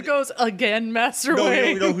does? Alfred goes, again, Master No,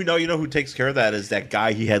 Wayne. you know who takes care of that is that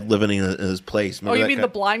guy he had living in his place. Remember Oh, you that mean guy? the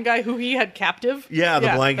blind guy who he had captive? Yeah, the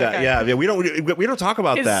blind guy. okay. Yeah, we don't talk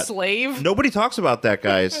about His that. slave? Nobody talks about that,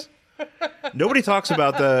 guys. Nobody talks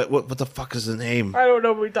about the what the fuck is his name? I don't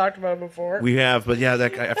know. We talked about him before. We have, but yeah,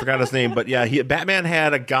 that guy, I forgot his name. But yeah, Batman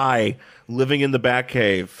had a guy living in the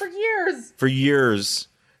Batcave For years.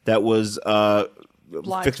 that was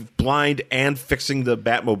Blind. blind and fixing the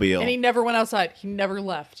Batmobile. And he never went outside. He never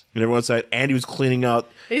left. And everyone said, and he was cleaning out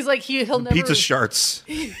He's like, he'll never... pizza sharts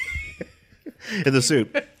in the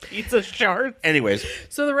suit. Pizza shards. Anyways,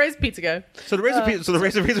 So the Ray's pizza guy. so the razor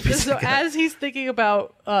pizza. So guy. as he's thinking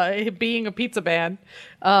about him being a pizza man,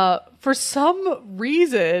 for some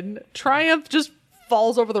reason, Triumph just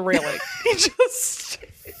falls over the railing.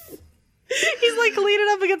 He's like leaning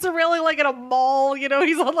up against a railing like in a mall, you know,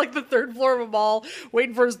 he's on like the third floor of a mall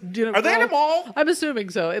waiting for his, you know. Are they in a mall? I'm assuming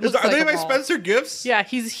so. It looks Are like they a by mall. Spencer Gifts? Yeah,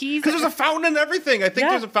 he's Because there's a fountain and everything. I think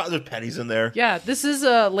Yeah. there's a fountain. There's pennies in there. Yeah, this is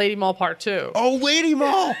Lady Mall Part 2. Oh, Lady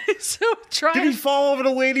Mall. So Did he Triumph, fall over the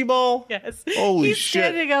Lady Mall? yes. Holy he's shit.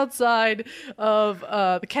 standing outside of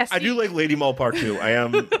the casino. I do like Lady Mall Part 2. I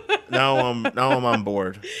am now I'm on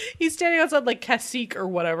board. He's standing outside like Cacique or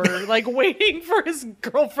whatever, like waiting for his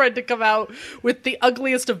girlfriend to come out with the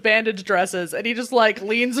ugliest of bandage dresses, and he just like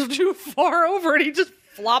leans too far over and he just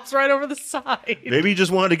flops right over the side. Maybe he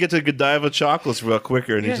just wanted to get to Godiva chocolates real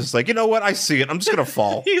quicker, and he's just like, you know what? I see it. I'm just gonna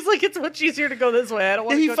fall. He's like, it's much easier to go this way. I don't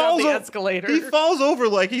want to go down the escalator. He falls over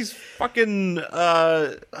like he's fucking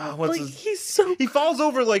what's like his? he's so. He falls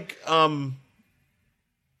over like I'm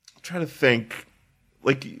trying to think,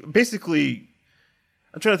 like basically.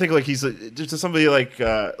 I'm trying to think like he's just somebody like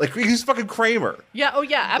he's fucking Kramer. Yeah. Oh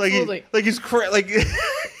yeah. Absolutely. Like he's like.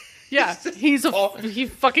 Yeah. He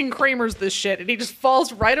fucking Kramers this shit, and he just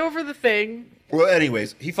falls right over the thing. Well,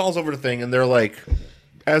 anyways, he falls over the thing, and they're like,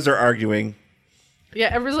 as they're arguing. Yeah.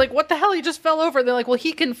 Everyone's like, "What the hell? He just fell over." And they're like, "Well,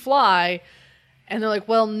 he can fly," and they're like,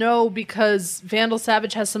 "Well, no, because Vandal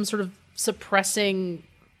Savage has some sort of suppressing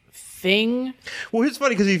thing." Well, it's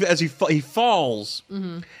funny because he falls,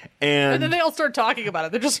 And then they all start talking about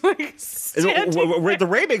it. They're just like standing there. the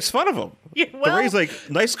Ray makes fun of him. Yeah, The well- Ray's like,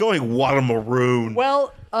 nice going, what a maroon.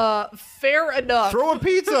 Well, fair enough. Throw a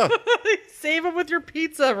pizza. Save him with your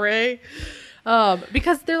pizza, Ray.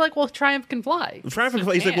 Because they're like, well, Triumph can fly. Triumph can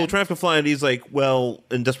fly. He's like, well, Triumph can fly, and he's like, well,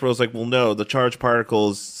 and Desperado's like, well, no, the charged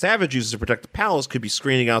particles Savage uses to protect the palace could be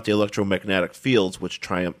screening out the electromagnetic fields, which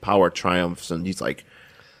triumphs, and he's like,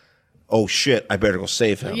 oh shit, I better go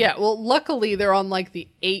save him. Yeah, well, luckily they're on like the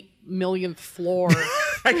 8 millionth floor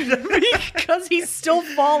because he's still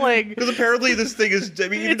falling. Because apparently this thing is, I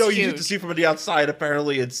mean, even It's though you get huge. to see from the outside,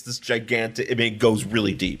 apparently it's this gigantic, I mean, it goes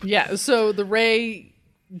really deep. Yeah, so the Ray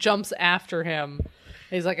jumps after him.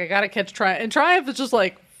 He's like, I gotta catch Triumph. And Triumph is just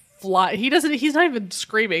like, fly. He's not even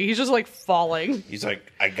screaming. He's just like falling. He's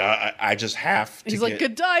like, I just have to He's get. like,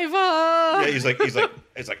 Godiva! Yeah, he's like,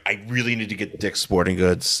 I really need to get Dick's Sporting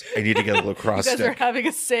Goods. I need to get a lacrosse You guys are stick. having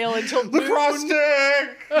a sale until noon. Lacrosse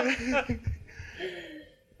stick!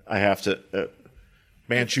 I have to.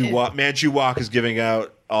 Manchu Walk is giving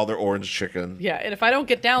out all their orange chicken. Yeah, and if I don't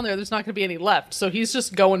get down there, there's not going to be any left. So he's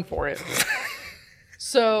just going for it.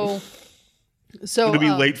 So So I'm gonna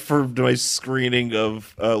be late for my screening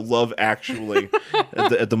of Love Actually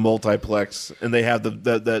at the multiplex, and they have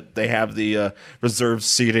the reserved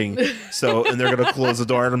seating. So, and they're gonna close the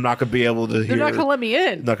door, and I'm not gonna be able to they're not gonna let me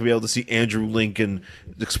in. Not gonna be able to see Andrew Lincoln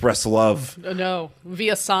express love No,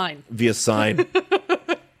 via sign. via sign.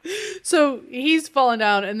 So he's falling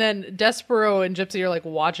down, and then Despero and Gypsy are like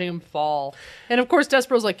watching him fall. And of course,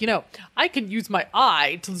 Despero's like, I can use my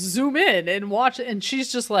eye to zoom in and watch it. And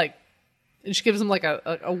she's just like, and she gives him like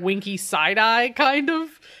a winky side eye kind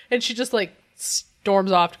of. And she just like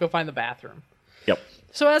storms off to go find the bathroom. Yep.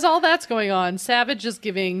 So as all that's going on, Savage is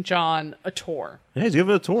giving John a tour. Yeah, he's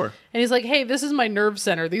giving it a tour. And he's like, hey, this is my nerve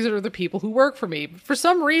center. These are the people who work for me. For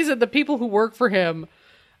some reason, the people who work for him,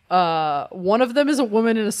 one of them is a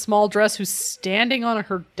woman in a small dress who's standing on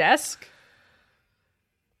her desk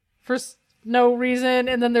for no reason.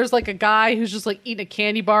 And then there's like a guy who's just like eating a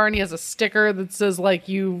candy bar, and he has a sticker that says like,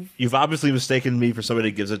 you've obviously mistaken me for somebody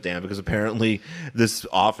that gives a damn, because apparently this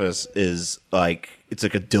office is like, it's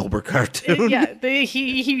like a Dilbert cartoon. Yeah,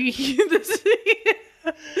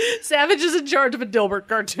 Savage is in charge of a Dilbert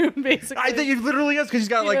cartoon, basically. I think he literally is, because he's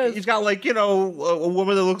got like a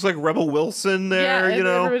woman that looks like Rebel Wilson there. Yeah, and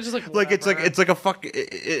everyone's just like, it's like a fuck.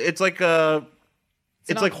 It's like a.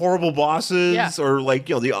 It's like Horrible Bosses, Yeah. or like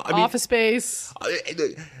Office Space.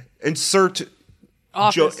 Insert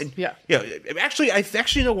Office. yeah. Actually,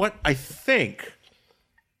 you know what? I think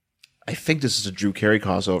this is a Drew Carey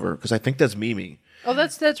crossover, because I think that's Mimi. Oh,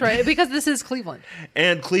 that's right, because this is Cleveland.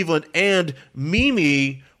 And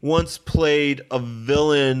Mimi once played a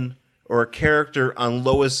villain or a character on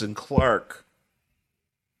Lois and Clark.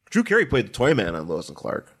 Drew Carey played the Toy Man on Lois and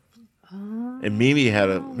Clark, and Mimi had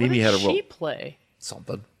a role. She play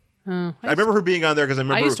something. I remember her being on there, because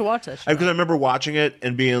I used to watch that show. Because I remember watching it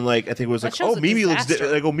and being like, I think it was like, oh, Mimi looks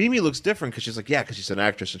Mimi looks different, because she's like, yeah, because she's an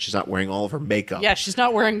actress and she's not wearing all of her makeup. Yeah, she's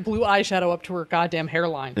not wearing blue eyeshadow up to her goddamn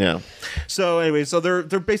hairline. Yeah. So anyway, so they're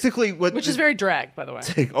basically which is very drag, by the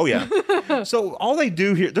way. Oh yeah. So all they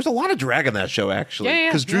do here, there's a lot of drag in that show, actually. Yeah.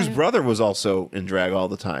 Because Drew's brother was also in drag all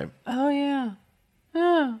the time. Oh yeah.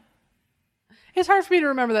 Oh. It's hard for me to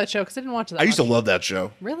remember that show because I didn't watch that. I used to love that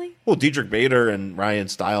show. Really? Well, Diedrich Bader and Ryan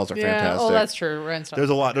Stiles are fantastic. Oh, that's true. Ryan Stiles. There's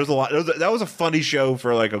a lot. That was a funny show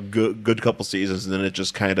for like a good couple seasons, and then it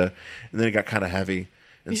just kind of, it got kind of heavy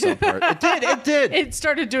in some part. It did. It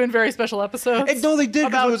started doing very special episodes. No, they did.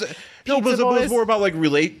 Because it was more about like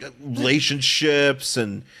relationships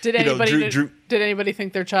and. Did anybody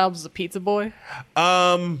think their child was a pizza boy?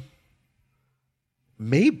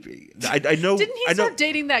 Maybe. I know. Didn't he start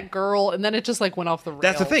dating that girl, and then it just like went off the rails?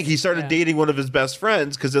 That's the thing. He started dating one of his best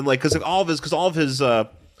friends, because all of his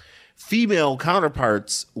female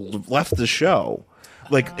counterparts left the show.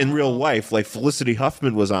 Like in real life, like Felicity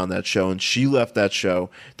Huffman was on that show, and she left that show.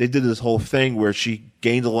 They did this whole thing where she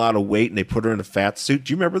gained a lot of weight, and they put her in a fat suit.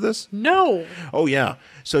 Do you remember this? No. Oh yeah.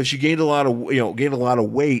 So she gained a lot of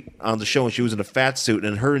weight on the show, and she was in a fat suit.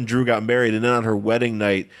 And her and Drew got married, and then on her wedding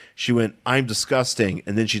night, she went, "I'm disgusting,"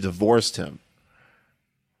 and then she divorced him.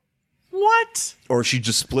 What? Or she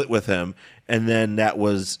just split with him, and then that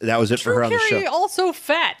was it for her on the show. Drew Carey also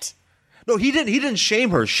fat. No, he didn't shame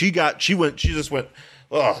her. She just went,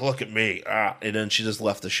 "Oh, look at me," and then she just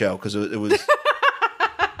left the show because it was.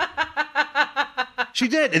 She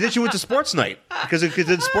did, and then she went to Sports Night because it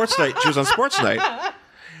did Sports Night. She was on Sports Night.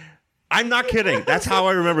 I'm not kidding. That's how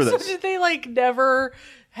I remember this. So did they like never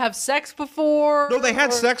have sex before? No, they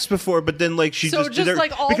had sex before, but then like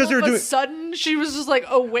all of a sudden she was just like,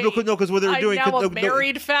 oh wait, no, because what they were doing, I'm now a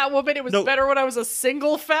married fat woman. It was better when I was a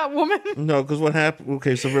single fat woman. No, because what happened?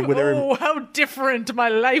 Okay, so whatever. Oh, how different my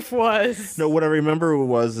life was. No, what I remember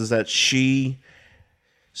is that she.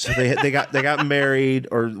 So they got married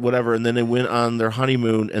or whatever, and then they went on their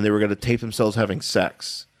honeymoon, and they were going to tape themselves having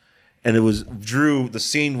sex. And it was Drew. The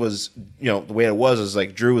scene was, the way it was is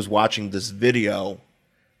like Drew was watching this video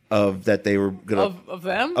of that they were gonna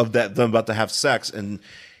them about to have sex, and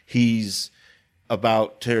he's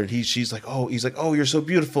about to. She's like, oh, you're so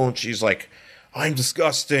beautiful, and she's like, I'm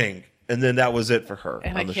disgusting. And then that was it for her.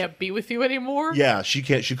 And I can't be with you anymore. Yeah, she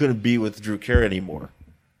couldn't be with Drew Carey anymore.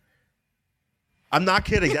 I'm not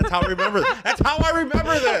kidding. That's how I remember. That's how I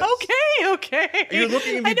remember this. Okay. You're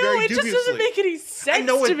looking at me very dubiously. It just doesn't make any sense I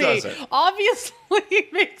know to it me. Doesn't.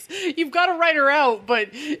 Obviously, you've got to write her out,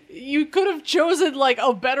 but you could have chosen like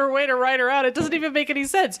a better way to write her out. It doesn't even make any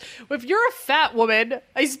sense. If you're a fat woman,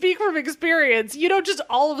 I speak from experience. You don't just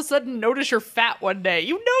all of a sudden notice you're fat one day.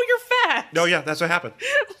 You know you're fat. No, yeah, that's what happened.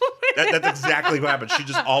 That's exactly what happened. She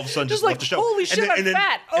just all of a sudden just left the show. Holy shit, I'm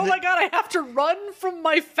fat. Oh my god, I have to run from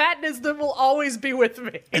my fatness that will always be with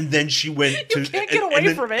me. And then she went to can't get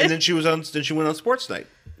away from it. And then she was on. Then she went on Sports Night,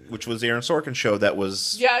 which was the Aaron Sorkin show. That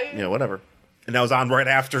was whatever. And that was on right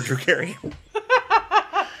after Drew Carey.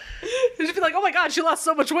 She'd be like, "Oh my god, she lost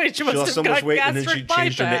so much weight. She lost so much weight, and then she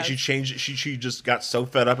changed her name. bypass." She changed. She just got so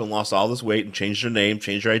fed up and lost all this weight and changed her name,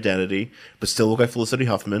 changed her identity, but still looked like Felicity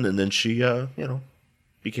Huffman. And then she,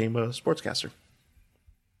 became a sportscaster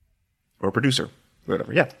or a producer,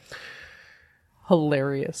 whatever. Yeah,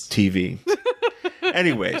 Hilarious. TV.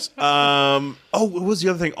 Anyways, what was the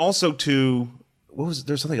other thing? Also,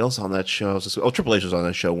 there's something else on that show. Triple H was on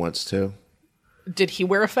that show once too. Did he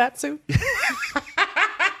wear a fat suit?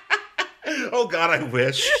 Oh God, I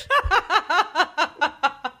wish.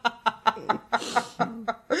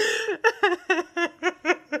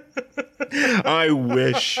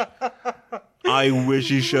 I wish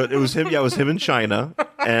he should. It was him. Yeah, it was him in China,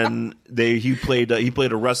 and he played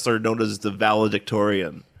a wrestler known as the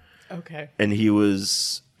Valedictorian. Okay. And he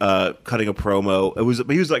was cutting a promo. It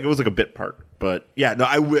was like a bit part. But yeah, no,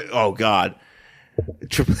 oh God,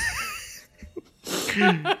 Triple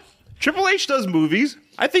H does movies.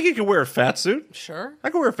 I think he can wear a fat suit. Sure.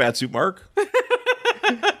 I can wear a fat suit, Mark.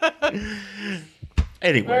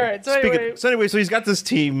 Anyway. All right, so he's got this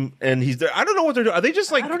team, and he's there. I don't know what they're doing. Are they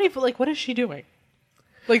just like... I don't even... Like, what is she doing?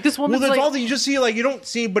 Like, this woman's that's all that you just see. Like, you don't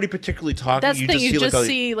see anybody particularly talking. That's the thing. You just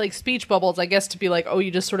see, like, speech bubbles, I guess, to be like, oh,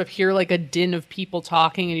 you just sort of hear, like, a din of people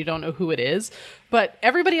talking, and you don't know who it is. But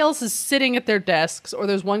everybody else is sitting at their desks, or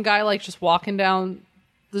there's one guy, like, just walking down...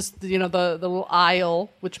 the little aisle,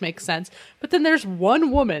 which makes sense. But then there's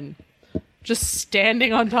one woman just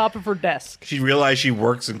standing on top of her desk. She realized she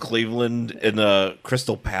works in Cleveland in a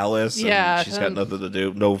Crystal Palace. Yeah. And she's got nothing to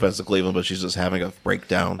do. No offense to Cleveland, but she's just having a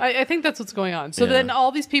breakdown. I think that's what's going on. So then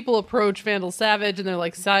all these people approach Vandal Savage and they're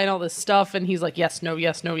like signing all this stuff. And he's like, yes, no,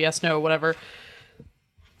 yes, no, yes, no, whatever.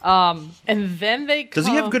 And then they Does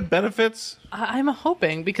he have good benefits? I'm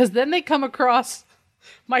hoping, because then they come across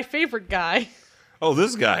my favorite guy. Oh,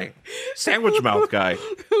 this guy. Sandwich mouth guy.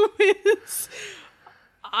 Who is...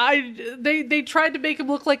 They tried to make him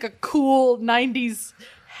look like a cool 90s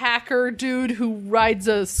hacker dude who rides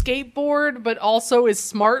a skateboard, but also is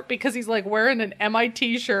smart because he's like wearing an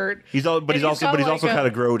MIT shirt. He's also kind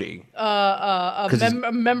of grody.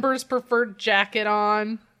 A members preferred jacket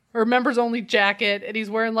on, or members only jacket, and he's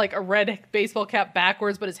wearing like a red baseball cap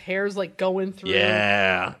backwards, but his hair's like going through.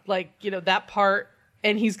 Yeah. Like, that part,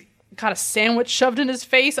 and he's got a sandwich shoved in his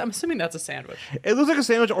face. I'm assuming that's a sandwich. It looks like a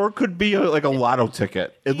sandwich, or it could be like a lotto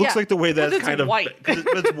ticket. It looks like the way that it's kind of white.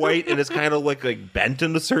 It's white, and it's kind of like bent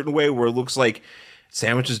in a certain way where it looks like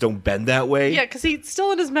sandwiches don't bend that way. Yeah, because he's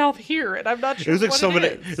still in his mouth here, and I'm not sure.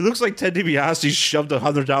 It looks like Ted DiBiase shoved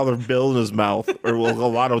 $100 bill in his mouth, or a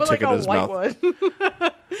lotto ticket in his mouth.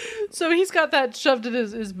 So he's got that shoved in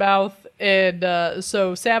his mouth, and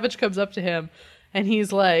so Savage comes up to him, and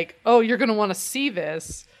he's like, "Oh, you're gonna want to see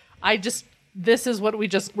this. This is what we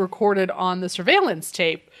just recorded on the surveillance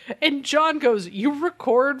tape." And John goes, "You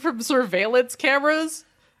record from surveillance cameras?"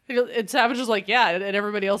 And Savage is like, "Yeah." And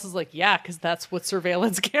everybody else is like, "Yeah, because that's what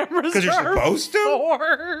surveillance cameras are. Because you're supposed to?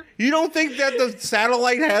 For. You don't think that the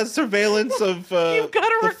satellite has surveillance of the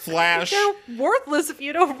Flash? They're worthless if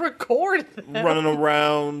you don't record them. Running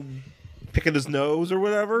around, picking his nose or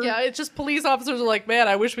whatever? Yeah, it's just police officers are like, man,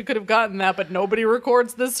 I wish we could have gotten that, but nobody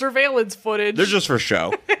records this surveillance footage. They're just for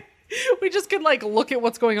show. We just can look at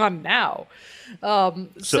what's going on now.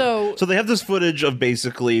 So they have this footage of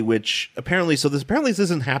basically, which apparently this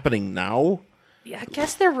isn't happening now. Yeah, I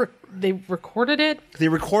guess they recorded it. They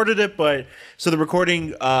recorded it, but so they're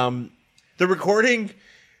recording the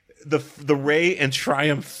Ray and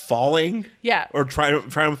Triumph falling. Yeah, or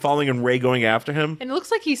Triumph falling and Ray going after him. And it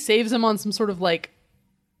looks like he saves him on some sort of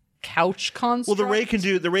couch construct. Well,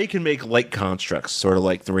 the Ray can make light constructs, sort of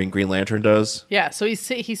like the Green Lantern does. Yeah, so he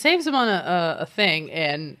saves him on a thing,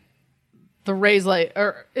 and the Ray's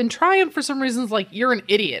and Triumph for some reason is like, "You're an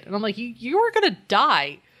idiot," and I'm like, "You are gonna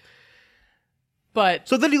die." But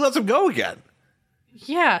so then he lets him go again.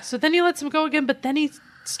 Yeah, so then he lets him go again, but then he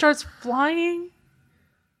starts flying,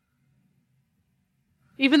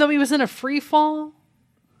 even though he was in a free fall.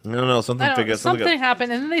 I don't know. Something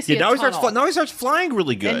happened, and then they see. Now he starts flying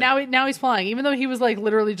really good. And now he's flying, even though he was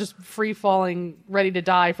literally just free falling, ready to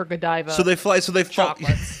die for Godiva. So they fly. So they fall.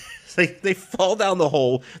 they fall down the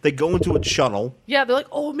hole. They go into a tunnel. Yeah, they're like,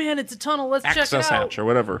 "Oh man, it's a tunnel. Let's check it out." Access hatch or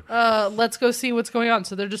whatever. Let's go see what's going on.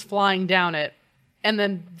 So they're just flying down it, and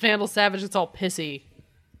then Vandal Savage gets all pissy.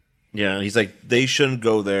 Yeah, he's like, "They shouldn't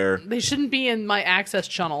go there. They shouldn't be in my access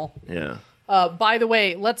tunnel." Yeah. By the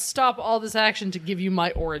way, let's stop all this action to give you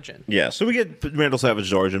my origin. Yeah, so we get Vandal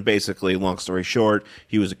Savage's origin. Basically, long story short,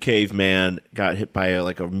 he was a caveman, got hit by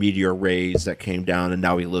a meteor rays that came down, and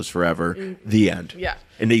now he lives forever. The end. Yeah.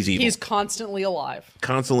 And he's evil. He's constantly alive.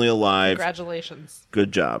 Constantly alive. Congratulations.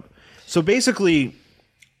 Good job. So basically,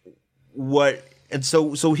 what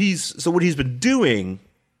he's been doing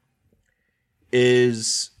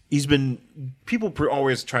is people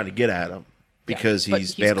always trying to get at him. Because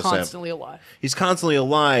he's Vandal Savage. Constantly alive. He's constantly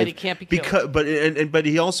alive. And he can't be killed. But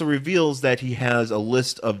he also reveals that he has a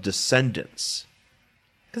list of descendants.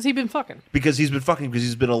 Because he's been fucking. Because he's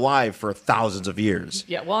been alive for thousands of years.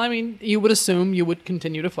 Yeah, well, I mean, you would assume you would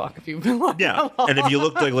continue to fuck if you've been alive. Yeah, and if you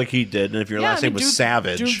looked like he did, and if your last name was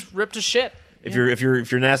Savage, dude's ripped to shit. If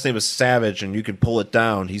your last name was Savage and you can pull it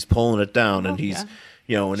down, he's pulling it down, and he's. Yeah.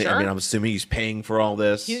 Sure. I mean, I'm assuming he's paying for all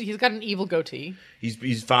this. He's got an evil goatee.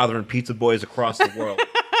 He's fathering pizza boys across the world.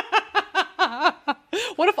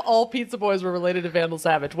 What if all pizza boys were related to Vandal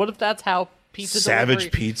Savage? What if that's how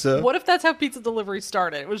Savage Pizza? What if that's how pizza delivery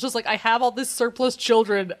started? It was just like, I have all this surplus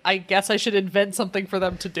children. I guess I should invent something for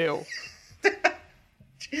them to do.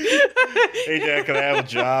 Hey Dad, can I have a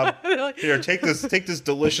job? Here, take this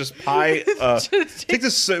delicious pie. Take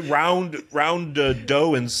this round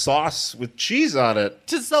dough and sauce with cheese on it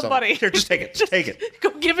to somebody. Here, just take it. Take it.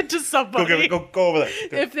 Go give it to somebody. Go over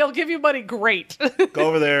there. If they'll give you money, great. Go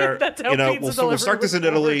over there. That's how pizza we'll start this in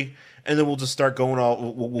Italy, and then we'll just start going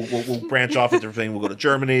all. We'll branch off into everything. We'll go to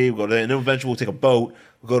Germany. And then eventually we'll take a boat.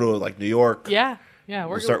 We'll go to New York. Yeah. Yeah,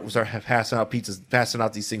 we'll start passing out pizzas, passing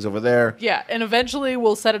out these things over there. Yeah, and eventually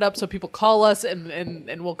we'll set it up so people call us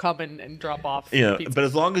and we'll come and drop off. Yeah, but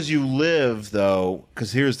as long as you live, though,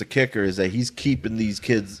 because here's the kicker: is that he's keeping these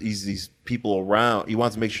kids, these people around. He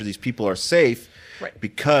wants to make sure these people are safe, right?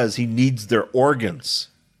 Because he needs their organs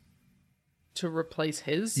to replace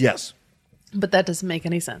his. Yes, but that doesn't make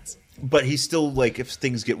any sense. But he's still if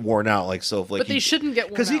things get worn out, But they shouldn't get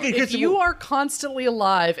worn out. If you are constantly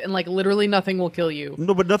alive and literally nothing will kill you.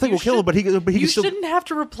 No, but nothing will kill him. But he shouldn't have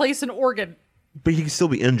to replace an organ. But he can still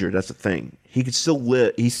be injured. That's the thing. He can still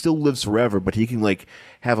live. He still lives forever. But he can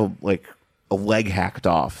have a leg hacked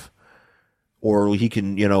off, or he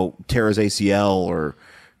can tear his ACL, or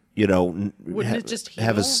wouldn't it just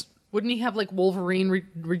heal? Wouldn't he have Wolverine?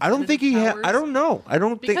 I don't think he had. I don't know. I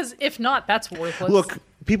don't think because if not, that's worthless. Look,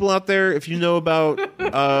 people out there, if you know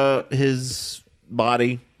about his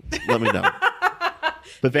body, let me know.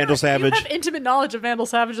 But Vandal Savage, you have intimate knowledge of Vandal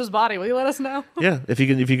Savage's body. Will you let us know? Yeah, if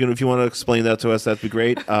you want to explain that to us, that'd be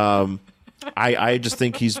great. I just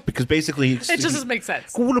think because basically it just doesn't make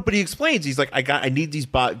sense. But he explains. He's like, I need these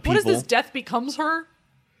people. What is this? Death becomes her.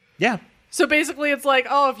 Yeah. So basically, it's like,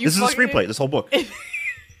 if you this is a screenplay. This whole book.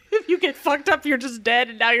 If you get fucked up, you're just dead,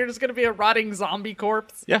 and now you're just going to be a rotting zombie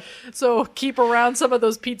corpse. Yeah. So keep around some of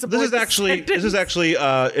those pizza boys. This is actually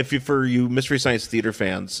for you Mystery Science Theater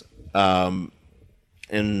fans, and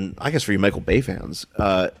I guess for you Michael Bay fans,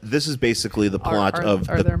 this is basically the plot of.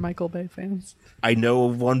 Are there Michael Bay fans? I know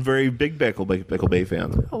of one very big Michael Bay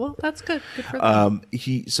fan. Oh well, that's good. Good for them.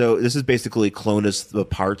 So this is basically Clonus the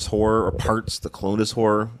Parts horror, or Parts the Clonus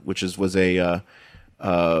horror, which was a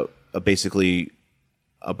basically.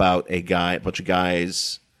 About a bunch of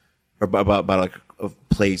guys, or about a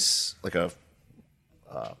place, a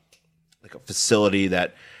facility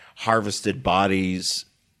that harvested bodies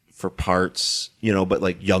for parts,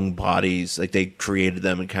 but young bodies, they created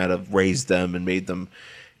them and kind of raised them and made them,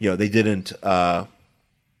 they didn't,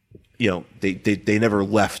 they never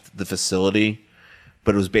left the facility,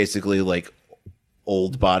 but it was basically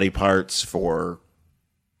old body parts for.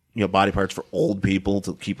 Body parts for old people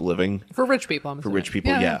to keep living. For rich people, For rich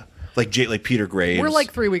people, yeah. Like Peter Graves. We're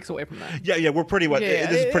 3 weeks away from that. Yeah, we're pretty much. Yeah,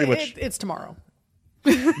 this is pretty much. It's tomorrow.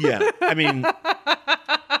 Yeah, I mean,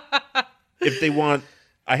 if they want,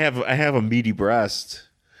 I have a meaty breast.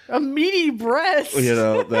 A meaty breast.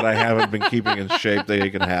 That I haven't been keeping in shape. That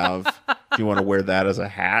you can have. If you want to wear that as a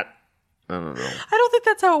hat, I don't know. I don't think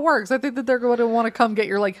that's how it works. I think that they're going to want to come get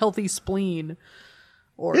your healthy spleen.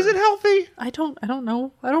 Or, is it healthy? I don't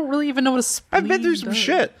know. I don't really even know what a spleen I've been through some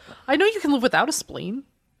shit. I know you can live without a spleen.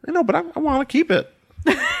 I know, but I want to keep it.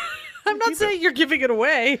 I'm not saying you're giving it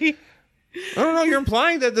away. I don't know. You're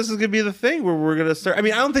implying that this is going to be the thing where we're going to start. I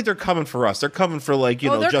mean, I don't think they're coming for us. They're coming for they're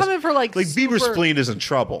coming for Beaver spleen is in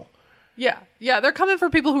trouble. Yeah, they're coming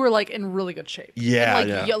for people who are in really good shape. Yeah,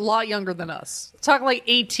 and, a lot younger than us. Talking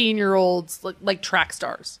 18-year-olds, like track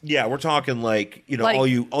stars. Yeah, we're talking all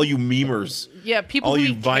you memers. Yeah, people. All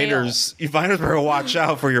you viners, you viners better watch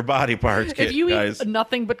out for your body parts. If you eat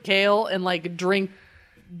nothing but kale and drink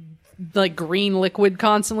like green liquid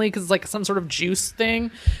constantly because it's like some sort of juice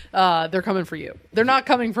thing, they're coming for you. They're not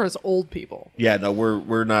coming for us old people. Yeah, no,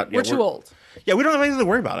 we're not. We're too old. Yeah, we don't have anything to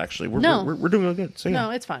worry about. Actually, we're doing real good. So yeah.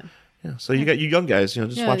 No, it's fine. Yeah, so you got you young guys,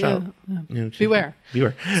 just watch out. Yeah. Beware.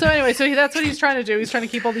 So anyway, that's what he's trying to do. He's trying to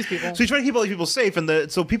keep all these people. So he's trying to keep all these people safe,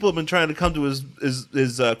 and so people have been trying to come to his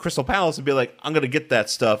Crystal Palace and be like, "I'm going to get that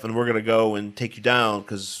stuff, and we're going to go and take you down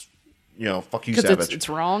because, fuck you, Savage." Because it's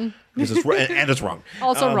wrong. Because it's and it's wrong.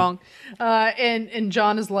 Also wrong. And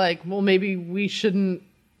John is like, well, maybe we shouldn't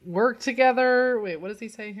work together. Wait, what does he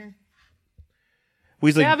say here?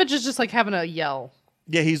 Well, Savage is just like having a yell.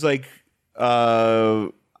 Yeah, he's like,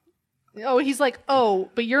 he's like,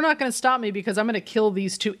 but you're not going to stop me because I'm going to kill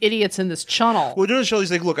these two idiots in this tunnel. Well, during the show,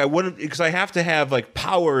 he's like, look, I wouldn't, because I have to have like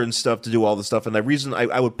power and stuff to do all this stuff, and the reason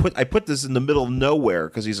I put this in the middle of nowhere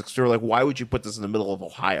because he's sort of like, why would you put this in the middle of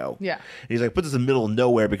Ohio? Yeah. And he's like, put this in the middle of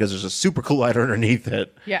nowhere because there's a super collider underneath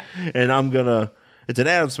it. Yeah. And it's an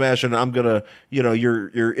atom smash, and I'm gonna,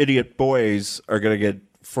 your idiot boys are gonna get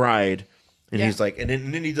fried. And he's like, and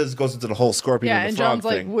then he goes into the whole scorpion and the frog John's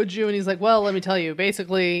thing. like, would you? And he's like, well, let me tell you.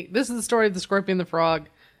 Basically, this is the story of the scorpion and the frog.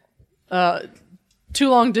 Too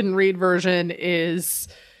long didn't read version is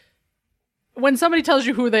when somebody tells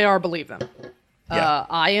you who they are, believe them. Yeah.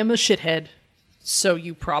 I am a shithead, so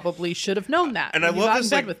you probably should have known that. And I love this.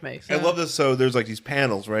 Bed with me. So. I love this. So there's like these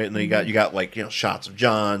panels, right? And then you got like shots of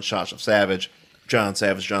John, shots of Savage. John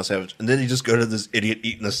Savage, and then you just go to this idiot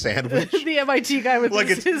eating a sandwich. The MIT guy with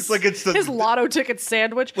his lotto ticket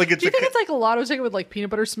sandwich. Do you think it's like a lotto ticket with like peanut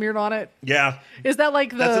butter smeared on it? Yeah. Is that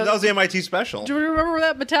like that was the MIT special? Do you remember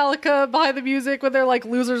that Metallica Behind the Music when they're like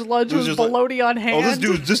losers' lunch with bologna on hand?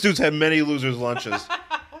 Oh, this dude's had many losers' lunches.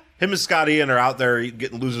 Him and Scott Ian are out there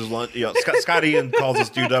getting losers' lunch. Scott Ian calls this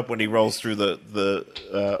dude up when he rolls through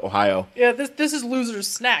the Ohio. Yeah, this is loser's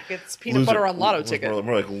snack. It's peanut butter on lotto ticket.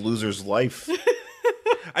 More like loser's life.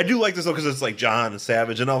 I do like this though because it's like John and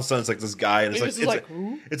Savage, and all of a sudden it's like this guy, and it's like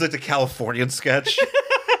the Californian sketch.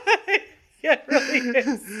 Yeah, it really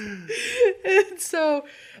is. And so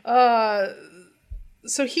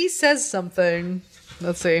he says something.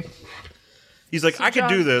 Let's see. He's like, I could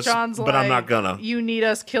do this, John's but I'm not gonna. You need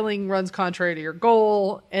us. Killing runs contrary to your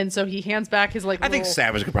goal, and so he hands back his like. I think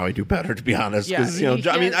Savage could probably do better, to be honest. Because Yeah, he's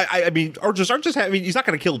not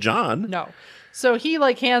gonna kill John. No. So he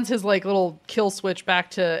like hands his like little kill switch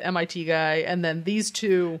back to MIT guy, and then these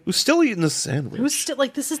two who's still eating the sandwich. Who's still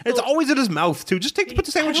like this is? It's always in his mouth too. Just put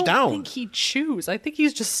the sandwich down. I don't think he chews. I think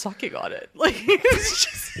he's just sucking on it. Like it's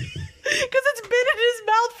just because it's been in his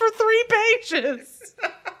mouth for 3 pages.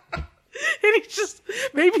 And he's just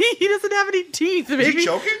maybe he doesn't have any teeth. Maybe, is he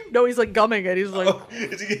choking? No, he's like gumming it. He's like,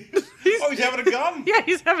 he's having a gum. Yeah,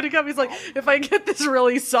 he's having a gum. He's like, if I get this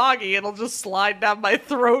really soggy, it'll just slide down my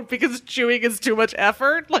throat because chewing is too much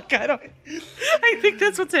effort. Like I think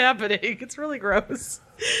that's what's happening. It's really gross.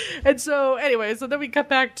 And so anyway, so then we cut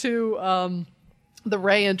back to the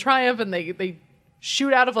Ray and Triumph, and they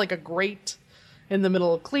shoot out of like a grate in the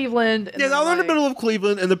middle of Cleveland. And they're in the middle of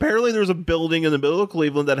Cleveland, and apparently there's a building in the middle of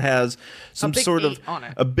Cleveland that has some sort of on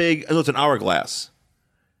it. it's an hourglass.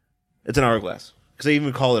 It's an hourglass because they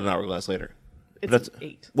even call it an hourglass later. It's an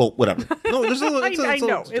 8. Well, whatever. No, there's I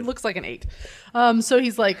know it looks like an 8. So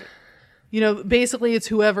he's like, basically it's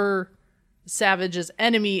whoever Savage's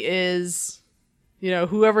enemy is.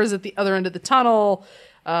 Whoever's at the other end of the tunnel.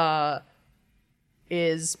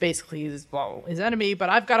 Is basically his enemy, but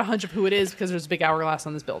I've got a hunch of who it is because there's a big hourglass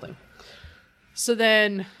on this building. So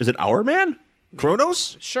then... Is it our man?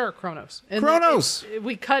 Kronos? Sure, Kronos. And Kronos!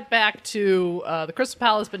 We cut back to the Crystal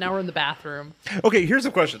Palace, but now we're in the bathroom. Okay, here's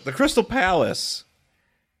the question. The Crystal Palace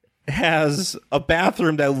has a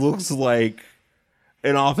bathroom that looks like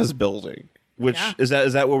an office building. Which, is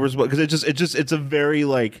that what we're supposed... Because it's a very,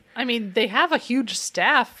 like... I mean, they have a huge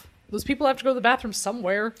staff. Those people have to go to the bathroom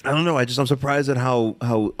somewhere. I don't know. I'm surprised at how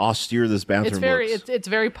austere this bathroom looks. It's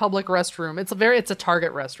very public restroom. It's a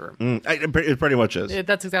Target restroom. It pretty much is.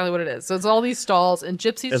 That's exactly what it is. So it's all these stalls, and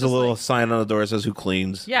Gypsy's There's a little sign on the door that says who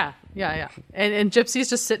cleans. Yeah. And Gypsy's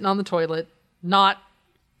just sitting on the toilet, not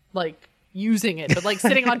like using it, but like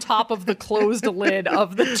sitting on top of the closed lid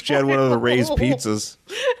of the toilet. She had one of the raised pizzas.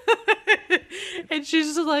 And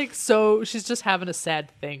she's just like, she's just having a sad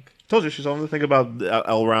think. Told you she's only thinking about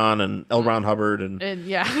L. Ron Hubbard and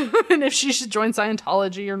and if she should join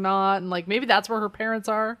Scientology or not, and like maybe that's where her parents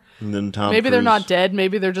are. And then Tom maybe Cruise. They're not dead.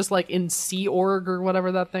 Maybe they're just like in Sea Org or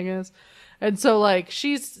whatever that thing is. And so like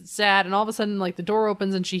she's sad, and all of a sudden like the door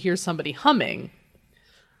opens and she hears somebody humming,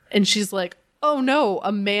 and she's like, oh no,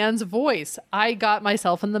 a man's voice. I got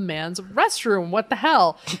myself in the man's restroom. What the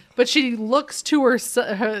hell? But she looks to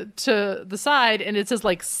to the side and it says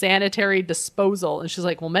like sanitary disposal. And she's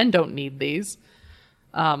like, well, men don't need these.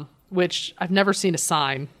 Which I've never seen a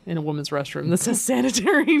sign in a woman's restroom that says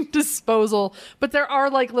sanitary disposal. But there are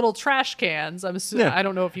like little trash cans. I'm assuming. I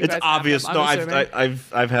don't know if you guys. It's obvious. Have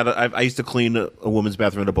them. I used to clean a woman's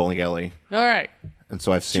bathroom at a bowling alley. All right. And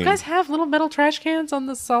so I've seen. Do you guys have little metal trash cans on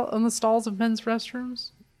the stalls of men's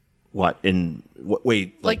restrooms? What in what?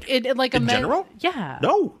 Wait, like a in general? Yeah.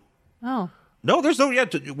 No. Oh. No, there's no. Yeah,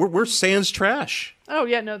 we're sans trash. Oh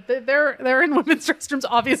yeah, no, they're in women's restrooms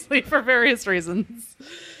obviously for various reasons.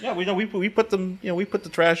 Yeah, we know we put them. We put the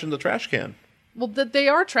trash in the trash can. Well, they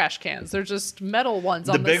are trash cans. They're just metal ones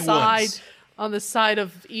on the big side. Ones. On the side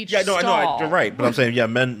of each. Yeah, no, stall. I know. You're right, but I'm saying,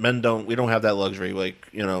 men don't. We don't have that luxury.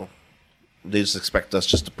 Like, they just expect us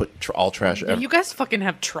just to put all trash. You guys fucking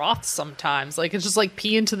have troughs sometimes. Like it's just like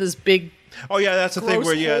pee into this big. Oh yeah, that's the thing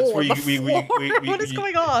where it's where what is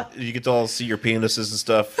going on? You get to all see your penises and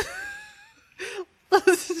stuff.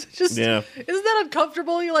 Just isn't that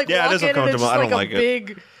uncomfortable? You like it walk is in and it's uncomfortable. just I don't like a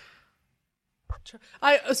big.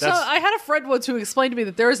 I had a friend once who explained to me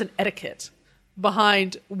that there is an etiquette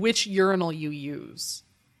behind which urinal you use.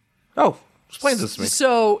 Oh, explain this to me.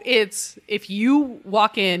 So it's if you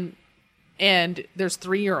walk in and there's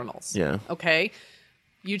 3 urinals. Yeah. Okay.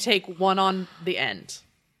 You take one on the end.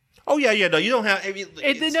 Oh yeah. No, you don't have. I mean,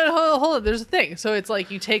 no, hold on. There's a thing. So it's like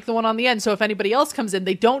you take the one on the end. So if anybody else comes in,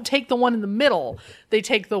 they don't take the one in the middle. They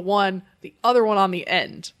take the other one on the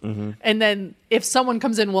end. Mm-hmm. And then if someone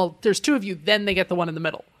comes in, well, there's 2 of you, then they get the one in the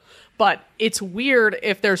middle. But it's weird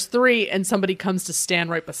if there's 3 and somebody comes to stand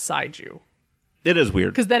right beside you. It is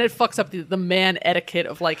weird because then it fucks up the man etiquette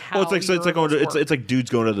of like how. Well, it's like dudes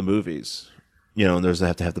going to the movies, and they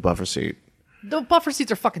have to have the buffer seat. The buffer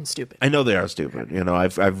seats are fucking stupid. I know they are stupid.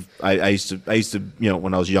 I used to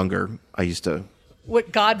when I was younger, I used to.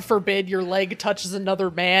 What, God forbid your leg touches another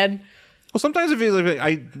man? Well, sometimes if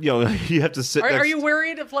you have to sit. Are you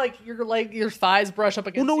worried if like your thighs brush up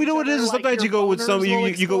against? Well, no, you know what it is. Sometimes you go with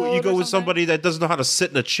you go with somebody that doesn't know how to sit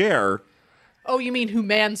in a chair. Oh, you mean who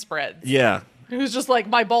man spreads? Yeah. Who's just like,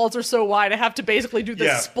 my balls are so wide, I have to basically do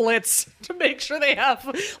the splits to make sure they have.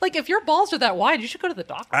 Like, if your balls are that wide, you should go to the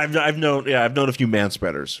doctor. I've known a few man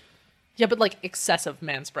spreaders. Yeah, but like excessive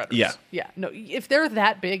man spreaders. Yeah. Yeah. No, if they're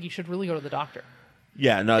that big, you should really go to the doctor.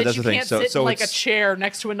 Yeah, no, that's the thing. You can't sit in like a chair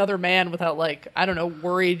next to another man without like, I don't know,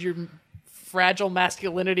 worried your fragile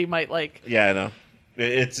masculinity might like. Yeah, I know.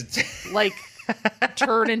 It's like.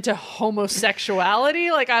 Turn into homosexuality.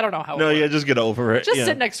 Like, I don't know how. No, yeah, just get over it. Just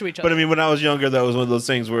sit next to each other. But I mean, when I was younger, that was one of those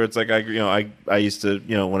things where it's like I used to,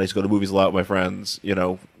 when I used to go to movies a lot with my friends,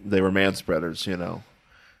 they were man spreaders,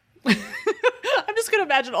 I'm just gonna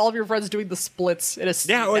imagine all of your friends doing the splits in a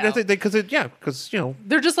seat. Yeah, I think because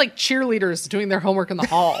they're just like cheerleaders doing their homework in the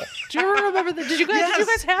hall. Do you ever remember that? Did you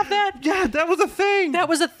guys have that? Yeah, that was a thing. That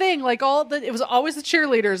was a thing. Like it was always the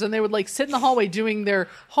cheerleaders, and they would like sit in the hallway doing their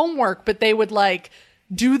homework, but they would like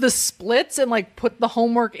do the splits and like put the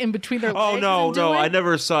homework in between their legs. Oh no, I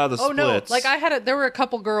never saw the splits. No, like there were a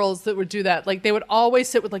couple girls that would do that. Like they would always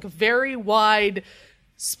sit with like a very wide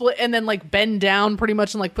split and then like bend down pretty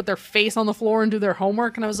much and like put their face on the floor and do their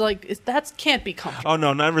homework, and I was like, that can't be comfortable. Oh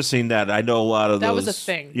no, never seen that. I know a lot of those. That was a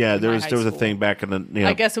thing. Yeah, there was a thing back in the.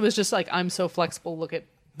 I guess it was just like, I'm so flexible. Look at.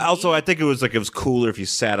 Also, I think it was cooler if you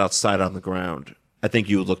sat outside on the ground. I think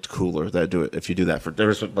you looked cooler if you do that. There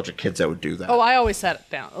was a bunch of kids that would do that. Oh, I always sat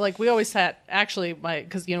down. Like we always sat. Actually,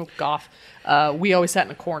 because goth, we always sat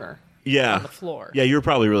in a corner. Yeah. On the floor. Yeah, you were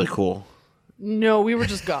probably really cool. No, we were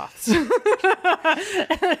just goths.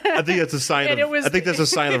 I think that's a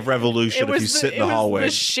sign of revolution if you sit in the hallway. It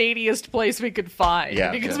was the shadiest place we could find.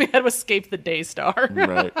 Yeah, because we had to escape the Daystar.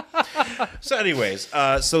 Right. So anyways,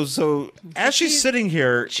 so as she's sitting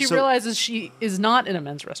here, she realizes she is not in a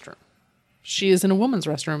men's restroom. She is in a woman's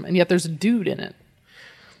restroom, and yet there's a dude in it.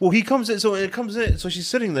 Well, he comes in. So she's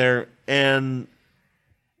sitting there, and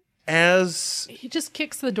as he just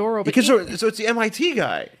kicks the door open. So it's the MIT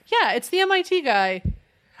guy. Yeah, it's the MIT guy.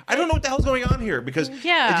 I don't know what the hell's going on here because the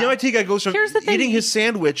MIT guy goes from eating his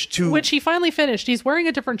sandwich to which he finally finished. He's wearing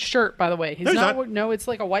a different shirt, by the way. He's not. No, it's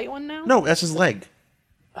like a white one now. No, that's his leg.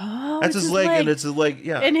 Oh, that's his leg, and it's his leg.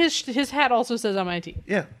 Yeah, and his hat also says MIT.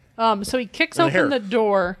 Yeah. So he kicks open the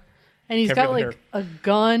door, and he's got like a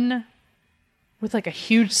gun with like a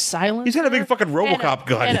huge silencer. He's got a big fucking RoboCop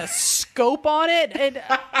gun and a scope on it, and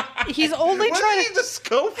He's only What trying do you need the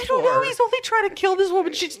scope I don't know. for? He's only trying to kill this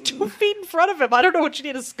woman. She's 2 feet in front of him. I don't know what you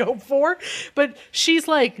need a scope for, but she's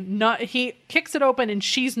like not. He kicks it open and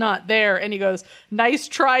she's not there, and he goes, "Nice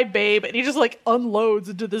try, babe," and he just like unloads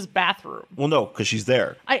into this bathroom. Well, no, because she's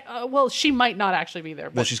there. Well, she might not actually be there,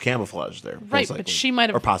 but Well, she's camouflaged there. right, most but likely. she might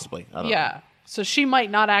have, or possibly. I don't know. yeah. So she might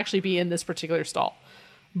not actually be in this particular stall,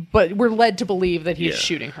 but we're led to believe that he's Yeah.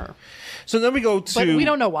 shooting her. So then we go to. But we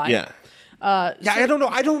don't know why. Yeah. Yeah, I don't know.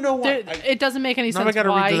 I don't know why. It doesn't make any Now I sense gotta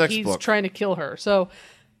read the why next he's book. trying to kill her. So,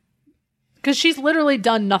 because she's literally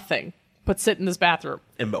done nothing but sit in this bathroom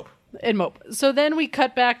And mope. and mope. So then we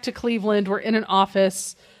cut back to Cleveland. We're in an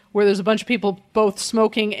office where there's a bunch of people both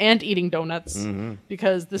smoking and eating donuts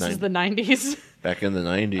because this is the 90s. Back in the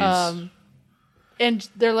 90s. And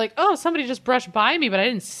they're like, "Oh, somebody just brushed by me, but I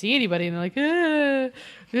didn't see anybody." And they're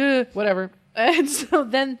like, whatever. And so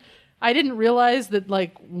then I didn't realize that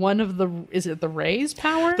like one of the is it the Ray's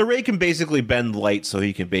power? The Ray can basically bend light so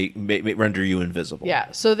he can render you invisible.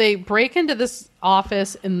 Yeah. So they break into this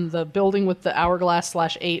office in the building with the hourglass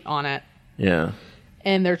 /8 on it, Yeah.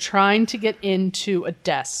 and they're trying to get into a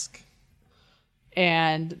desk.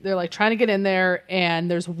 And they're like trying to get in there,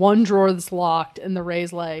 and there's one drawer that's locked, and the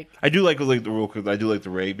Ray's like, I do like the real quick. I do like the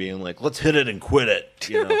Ray being like, "Let's hit it and quit it."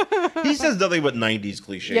 You know, he says nothing but '90s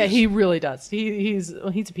cliches. yeah, he really does. He's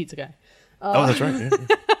a pizza guy. Oh, that's right.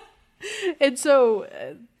 Yeah. And so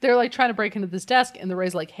they're like trying to break into this desk, and the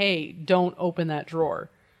Ray's like, "Hey, don't open that drawer."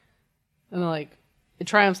 And they're like, and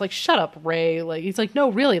Triumph's like, "Shut up, Ray." Like he's like, "No,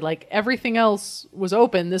 really. Like everything else was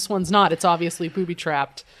open. This one's not. It's obviously booby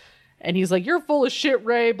trapped." And he's like, "You're full of shit,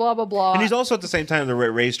 Ray." Blah blah blah. And he's also at the same time the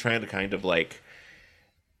Ray's trying to kind of like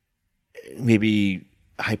maybe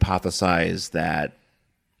hypothesize that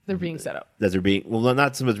they're being set up. they're being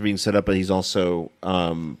not so much being set up, but he's also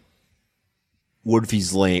what if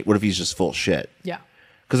he's lame? What if he's just full of shit? Yeah,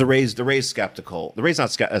 Because the Ray's skeptical. The Ray's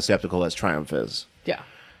not as skeptical as Triumph is. yeah.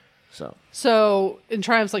 So And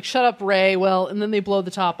Triumph's like, "Shut up, Ray." Well, and then they blow the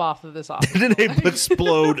top off of this office. then they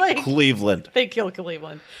explode Like- Cleveland. They kill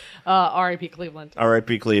Cleveland. R.I.P. Cleveland.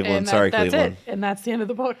 R.I.P. Cleveland. And Sorry, that's Cleveland. it. And that's the end of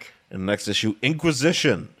the book. And the next issue,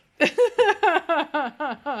 Inquisition.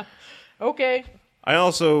 Okay. I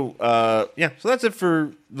also, so that's it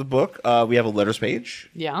for the book. We have a letters page.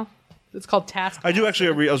 Yeah. It's called Task. I do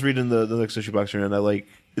actually, I was reading the next issue box here, and I like,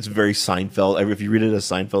 it's very Seinfeld. If you read it as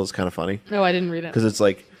Seinfeld, it's kind of funny. No, I didn't read it. Because it's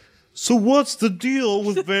like, so what's the deal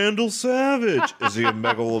with Vandal Savage? Is he a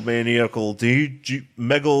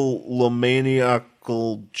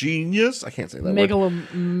megalomaniacal genius? I can't say that word.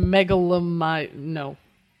 No.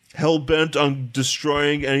 Hell-bent on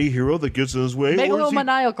destroying any hero that gets in his way? Or is he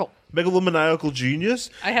Megalomaniacal. megalomaniacal genius?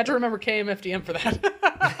 I had to remember KMFDM for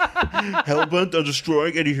that. Hell-bent on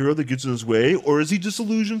destroying any hero that gets in his way? Or is he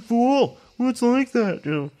disillusioned fool? Well, it's like that,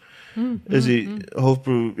 you know. Is he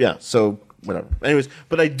hopeful? Yeah, so whatever. Anyways,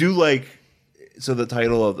 but I do like, so the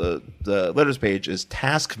title of the letters page is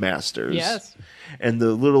Taskmasters. Yes. And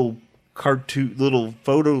the little cartoon,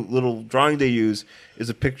 little drawing they use is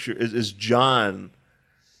a picture, is John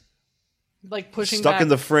Like pushing stuck back in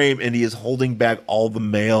the frame, and he is holding back all the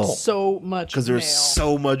mail. so much Because there's mail.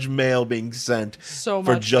 so much mail being sent So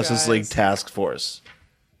for much, Justice League guys. Task Force.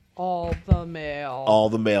 All the mail. All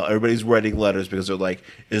the mail. Everybody's writing letters because they're like,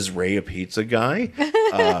 "Is Ray a pizza guy?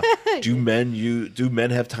 Do men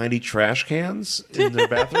have tiny trash cans in their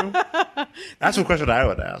bathroom?" That's a question I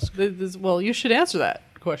would ask. Well, you should answer that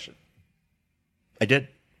question. I did.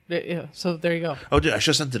 Yeah, so there you go. Oh, dude, I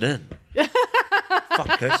should have sent it in.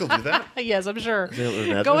 Fuck, can I still do that? Yes, I'm sure. there an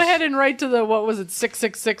address? Go ahead and write to the, what was it,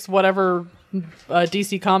 666 whatever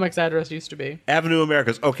DC Comics address used to be. Avenue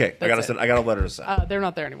Americas. Okay, I That's it. got a letter to send. They're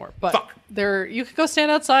not there anymore. But Fuck. you could go stand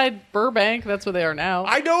outside Burbank. That's where they are now.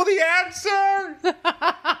 I know the answer.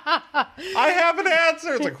 I have an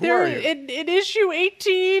answer. It's like, who They're are you? in issue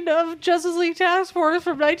 18 of Justice League Task Force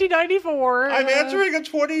from 1994. I'm answering a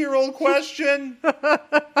 20-year-old question.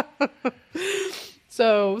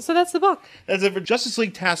 So that's the book. That's it for Justice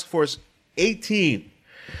League Task Force 18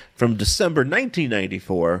 from December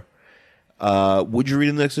 1994. Would you read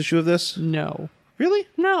the next issue of this? No. Really?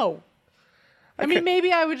 No. I mean,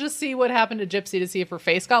 maybe I would just see what happened to Gypsy to see if her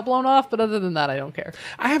face got blown off, but other than that, I don't care.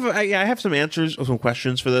 I have some answers or some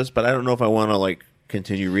questions for this, but I don't know if I want to like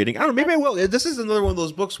continue reading. I don't know. Maybe I will. This is another one of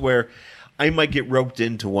those books where I might get roped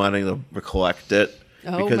into wanting to collect it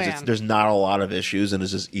Oh, because man. there's not a lot of issues and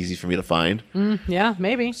it's just easy for me to find. Yeah,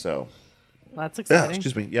 maybe. So, That's yeah, exciting.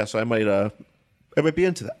 excuse me. Yeah, so I might be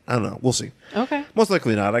into that. I don't know. We'll see. Okay. Most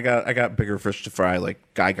likely not. I got bigger fish to fry, like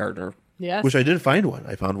Guy Gardner. Yes. Which I did find one.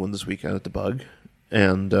 I found one this weekend at the Bug,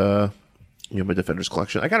 and my Defenders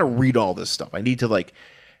collection. I got to read all this stuff. I need to like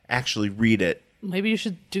actually read it. Maybe you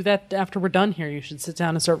should do that after we're done here. You should sit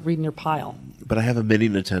down and start reading your pile. But I have a mini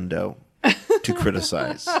Nintendo to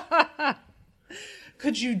criticize.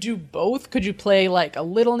 Could you do both? Could you play like a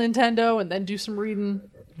little Nintendo and then do some reading?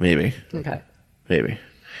 Maybe. Okay. Maybe.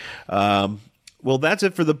 Well, that's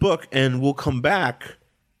it for the book, and we'll come back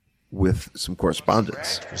with some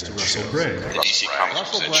correspondence. Mr. Russell Bragg. The DC Comics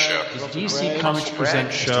Presents Show. DC Comics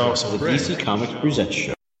Presents Show. The DC Comics Presents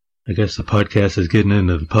Show. I guess the podcast is getting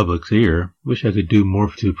into the public's ear. Wish I could do more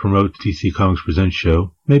to promote the DC Comics Presents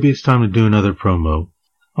Show. Maybe it's time to do another promo.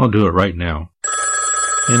 I'll do it right now.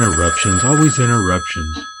 Interruptions, always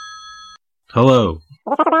interruptions. Hello.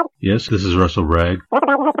 Yes, this is Russell Bragg.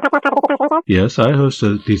 Yes, I host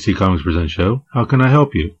a DC Comics Presents show. How can I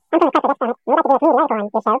help you?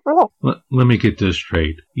 Let me get this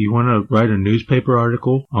straight. You want to write a newspaper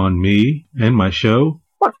article on me and my show?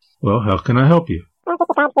 Well, how can I help you?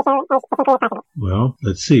 Well,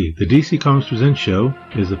 let's see. The DC Comics Presents show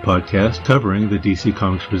is a podcast covering the DC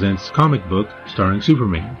Comics Presents comic book starring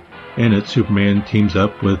Superman. In it, Superman teams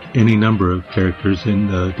up with any number of characters in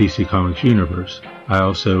the DC Comics universe. I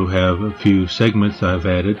also have a few segments I've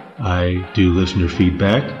added. I do listener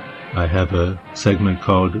feedback. I have a segment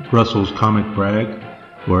called Russell's Comic Brag,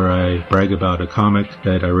 where I brag about a comic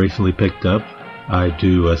that I recently picked up. I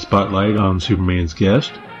do a spotlight on Superman's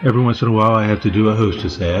guest. Every once in a while I have to do a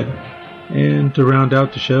hostess ad. And to round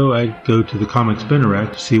out the show, I go to the Comic Spinner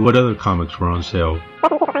Rack to see what other comics were on sale.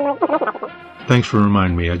 Thanks for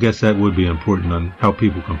reminding me. I guess that would be important on how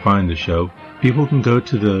people can find the show. People can go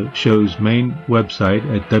to the show's main website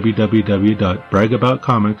at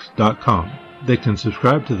www.bragaboutcomics.com. They can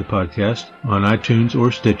subscribe to the podcast on iTunes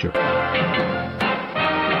or Stitcher.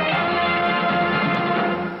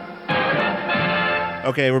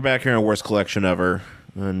 Okay, we're back here on Worst Collection Ever,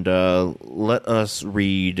 and let us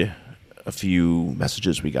read a few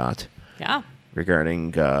messages we got. Yeah.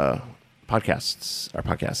 Regarding podcasts, our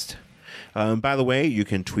podcast. By the way, you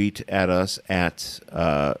can tweet at us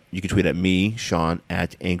you can tweet at me, Sean,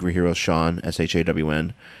 at Angry Hero Sean,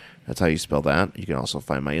 SHAWN. That's how you spell that. You can also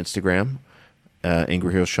find my Instagram,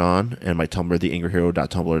 Angry Hero Sean, and my Tumblr,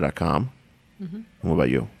 theangryhero.tumblr.com. Mm-hmm. And what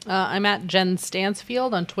about you? I'm at Jen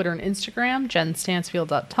Stansfield on Twitter and Instagram,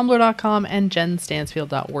 jenstansfield.tumblr.com, and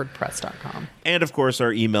jenstansfield.wordpress.com. And, of course,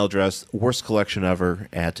 our email address,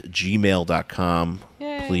 worstcollectionever@gmail.com.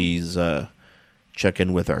 Yay. Please check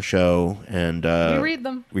in with our show. And we read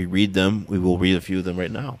them. We read them. We will read a few of them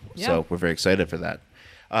right now. Yeah. So we're very excited for that.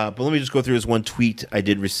 But let me just go through this one tweet I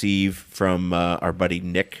did receive from our buddy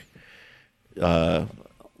Nick. Laneit.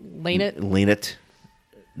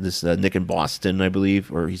 This Nick in Boston, I believe,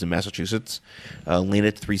 or he's in Massachusetts.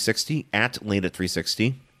 Laneit360, at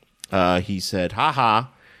Laneit360. He said, haha,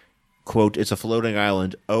 quote, it's a floating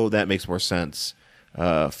island. Oh, that makes more sense.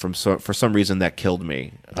 For some reason, that killed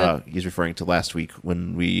me. He's referring to last week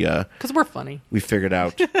when we... Because we're funny. We figured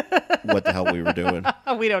out what the hell we were doing.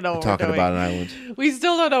 We don't know what we're doing. Talking about an island. We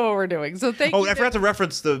still don't know what we're doing. So thank you. Oh, I forgot to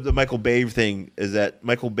reference the Michael Bay thing. Is that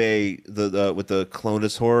Michael Bay, with the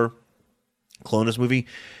Clonus movie?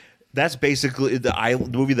 That's basically the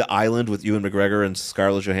movie The Island with Ewan McGregor and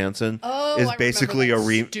Scarlett Johansson. Oh, is basically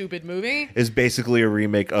stupid movie. Is basically a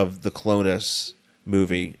remake of the Clonus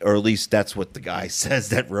movie, or at least that's what the guy says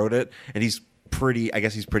that wrote it. And he's pretty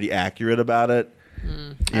accurate about it.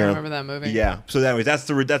 I remember that movie. Yeah. So anyways, that's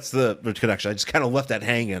the connection. I just kind of left that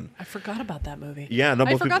hanging. I forgot about that movie. Yeah, no.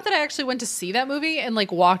 I forgot that I actually went to see that movie and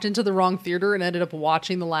walked into the wrong theater and ended up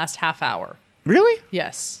watching the last half hour. Really?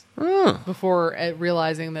 Yes. Before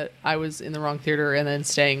realizing that I was in the wrong theater and then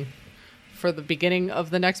staying for the beginning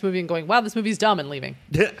of the next movie and going, wow, this movie's dumb, and leaving.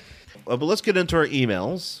 But let's get into our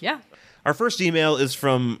emails. Yeah. Our first email is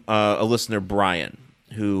from a listener, Brian,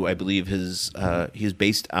 who I believe he's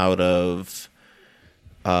based out of.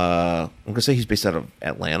 I'm gonna say he's based out of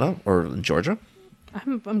Atlanta or in Georgia.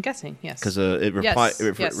 I'm guessing, yes. Because it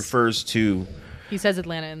refers to. He says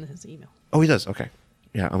Atlanta in his email. Oh, he does. Okay.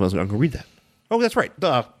 Yeah, I'm gonna read that. Oh, that's right.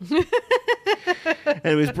 Duh.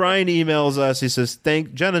 Anyways, Brian emails us. He says,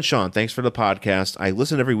 Jen and Sean, thanks for the podcast. I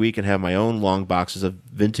listen every week and have my own long boxes of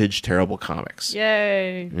vintage terrible comics.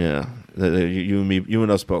 Yay. Yeah. You and me, you and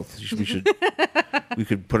us both. We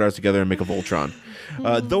could put ours together and make a Voltron.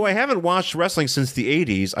 Though I haven't watched wrestling since the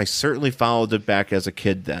 80s, I certainly followed it back as a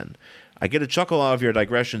kid then. I get a chuckle out of your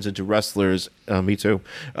digressions into wrestlers. Me too.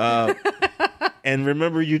 And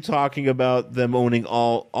remember you talking about them owning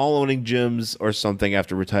all owning gyms or something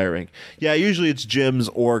after retiring. Yeah, usually it's gyms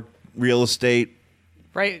or real estate.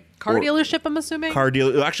 Right. Car dealership, I'm assuming?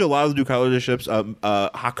 Actually, a lot of them do car dealerships.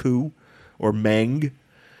 Haku or Meng.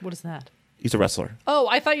 What is that? He's a wrestler. Oh,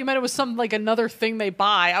 I thought you meant it was some like another thing they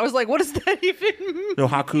buy. I was like, what does that even mean? No,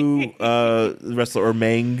 Haku, the wrestler, or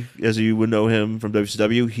Mang, as you would know him from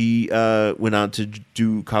WCW, he went on to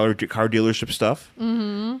do car dealership stuff.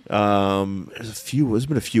 There's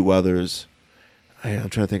been a few others. I'm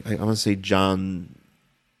trying to think. I want to say John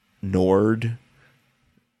Nord,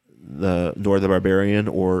 the Barbarian,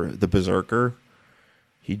 or the Berserker.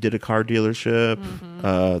 He did a car dealership.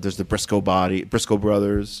 There's the Briscoe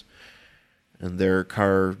Brothers, and their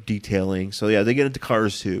car detailing. So yeah, they get into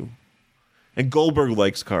cars too. And Goldberg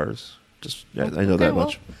likes cars. I know that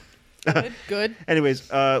much. Good.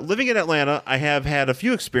 Anyways, living in Atlanta, I have had a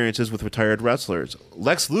few experiences with retired wrestlers.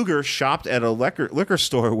 Lex Luger shopped at a liquor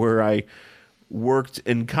store where I worked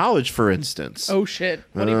in college, for instance. Oh shit!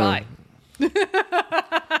 What did he buy?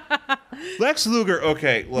 Lex Luger.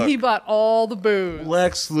 Okay, look. He bought all the booze.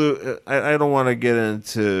 Lex Luger. I don't want to get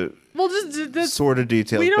into sort of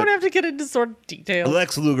details. We don't have to get into sort of details.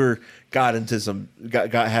 Lex Luger got into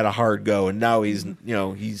had a hard go, and now he's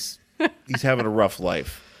having a rough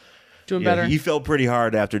life. Doing better. He fell pretty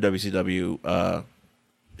hard after WCW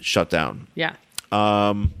shut down. Yeah.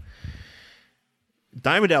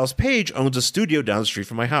 Diamond Dallas Page owns a studio down the street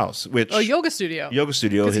from my house, which yoga studio.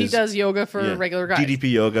 Because he does yoga for regular guys.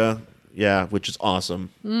 DDP yoga, which is awesome.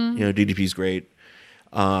 DDP's great.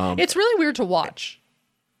 It's really weird to watch.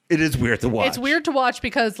 It is weird to watch. It's weird to watch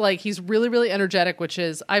because like he's really, really energetic, which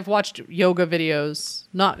is I've watched yoga videos,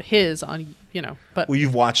 not his on, but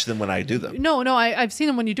you've watched them when I do them. No, I've seen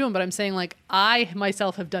them when you do them, but I'm saying like I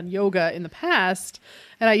myself have done yoga in the past,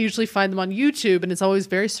 and I usually find them on YouTube, and it's always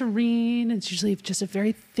very serene. It's usually just a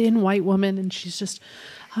very thin white woman, and she's just,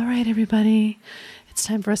 all right, everybody, it's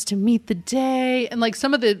time for us to meet the day. And like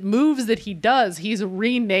some of the moves that he does, he's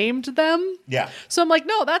renamed them. Yeah. So I'm like,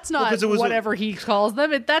 no, that's not whatever he calls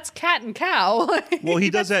them. That's cat and cow. Well, he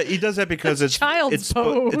does that. He does that because it's child's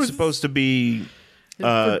pose. It's supposed to be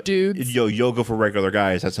for dudes. Yoga for regular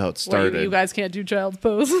guys. That's how it started. Wait, you guys can't do child's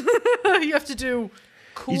pose. You have to do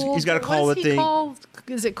cool. He's got to call it thing.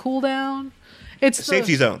 Is it cool down? It's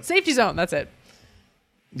safety zone. Safety zone. That's it.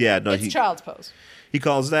 Yeah, no, it's child's pose. He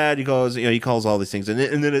calls that. He calls all these things, and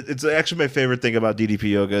then it's actually my favorite thing about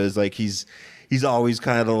DDP yoga is like he's always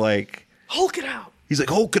kind of like Hulk it out. He's like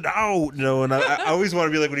Hulk it out, and I always want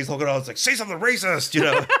to be like when he's hulking out, it's like say something racist,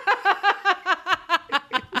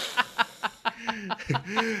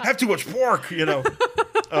 Have too much pork, No,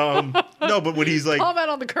 but when he's like comment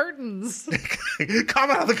on the curtains,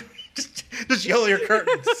 comment on the just yell at your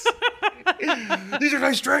curtains. These are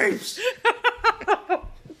nice drapes.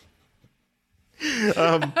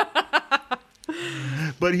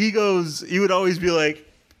 But he would always be like,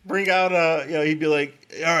 bring out he'd be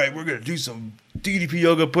like, all right, we're gonna do some DDP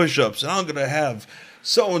yoga push-ups, and I'm gonna have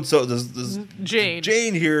so-and-so this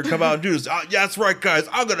Jane here come out and do this. Yeah, that's right, guys,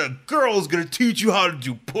 girl's gonna teach you how to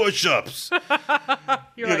do push-ups.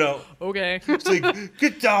 You're okay. It's like,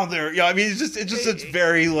 get down there. Yeah, I mean, it's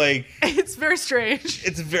very like, it's very strange.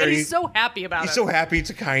 It's very, and he's so happy about it. He's so happy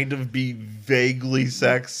to kind of be vaguely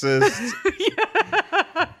sexist.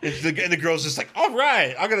 And the girl's just like, all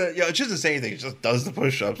right, I'm gonna. She doesn't say anything. She just does the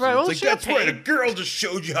push-ups. Right, well, it's like, that's right. A girl just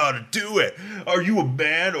showed you how to do it. Are you a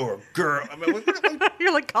man or a girl? I mean,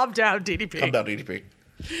 you're like, calm down, DDP. Calm down, DDP.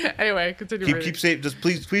 Anyway, continue. Keep saving. Just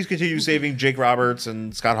please continue saving Jake Roberts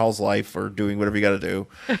and Scott Hall's life, or doing whatever you got to do.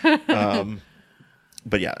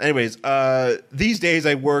 But yeah. Anyways, these days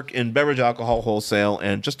I work in beverage alcohol wholesale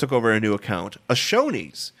and just took over a new account, a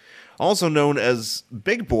Shoney's, also known as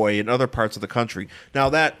Big Boy in other parts of the country. Now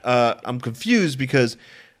that I'm confused because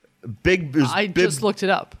I just looked it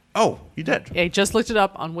up. Oh, you did? Yeah, I just looked it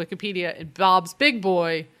up on Wikipedia, and Bob's Big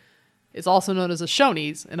Boy is also known as a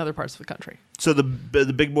Shoney's in other parts of the country. So the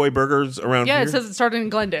Big Boy burgers around here? Yeah, it says it started in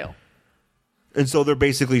Glendale. And so they're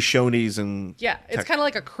basically Shoney's and... Yeah, it's kind of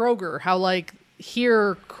like a Kroger, how like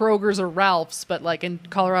here Kroger's are Ralph's, but like in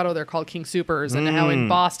Colorado they're called King Soopers, and how in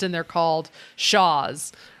Boston they're called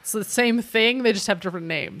Shaw's. It's the same thing, they just have different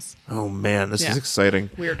names. Oh man, this is exciting.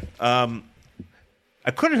 Weird. I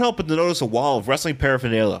couldn't help but to notice a wall of wrestling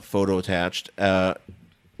paraphernalia photo attached, and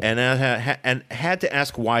had to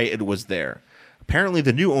ask why it was there. Apparently,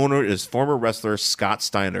 the new owner is former wrestler Scott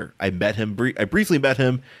Steiner. I met him. I briefly met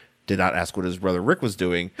him. Did not ask what his brother Rick was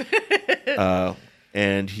doing,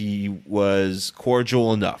 and he was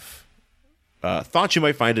cordial enough. Thought you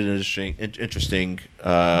might find it interesting.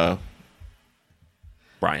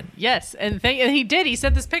 Brian. Yes, and he did. He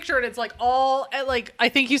sent this picture, and it's like I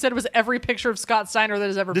think you said it was every picture of Scott Steiner that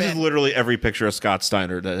has ever been. This is literally every picture of Scott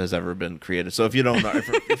Steiner that has ever been created. So if you don't know,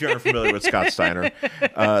 if you aren't familiar with Scott Steiner,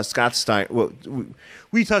 Scott Steiner, well,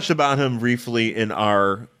 we touched about him briefly in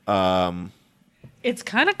our It's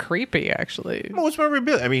kind of creepy, actually. Well, what's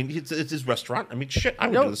memorabilia? I mean, it's his restaurant. I mean, shit, I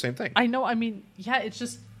would do the same thing. I know. I mean, yeah, it's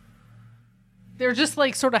just they're just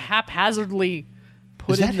like sort of haphazardly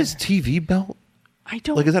put Is that in his there. TV belt? I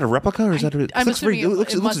don't. Like, is that a replica or is that? I'm assuming it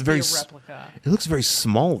looks must very. be a replica. It looks very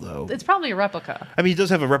small, though. It's probably a replica. I mean, he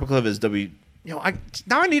does have a replica of his W. You know,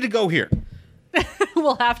 now I need to go here.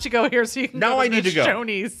 We'll have to go here so you can. Now go to I need the to go.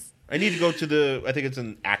 Shoney's. I need to go to the. I think it's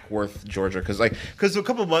in Ackworth, Georgia, because a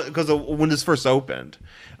couple of months when this first opened,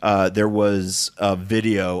 there was a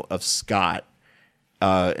video of Scott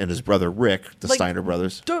and his brother Rick, the Like, Steiner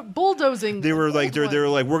brothers. Bulldozing. They were like old they were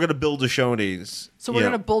one. like, we're gonna build a Shoney's. So we're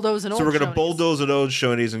gonna bulldoze an old. So we're gonna Shoney's. bulldoze an old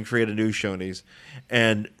Shoney's and create a new Shoney's.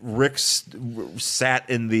 And Rick sat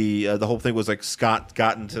in the whole thing was like Scott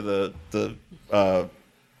got into the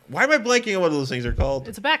why am I blanking on what those things are called?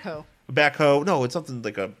 It's a backhoe. Backhoe? No, it's something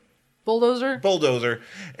like a Bulldozer.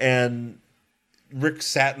 And Rick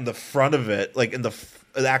sat in the front of it, like in the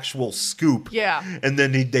actual scoop. Yeah. And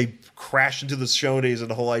then they crashed into the Shoney's and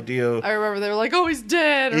the whole idea. I remember they were like, "Oh, he's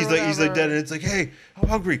dead." He's like dead, and it's like, "Hey, I'm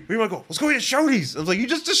hungry. Where do you want to go? Let's go eat at Shoney's." I was like, "You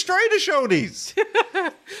just destroyed a Shoney's."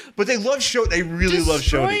 But they love They really love Shoney's.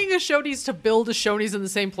 Destroying a Shoney's to build a Shoney's in the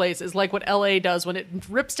same place is like what LA does when it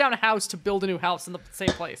rips down a house to build a new house in the same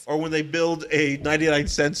place. Or when they build a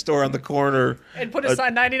 99-cent store on the corner And put a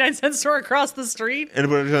sign 99-cent store across the street. and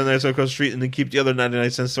put it on the across the street, and then keep the other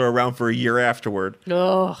 99-cent store around for a year afterward.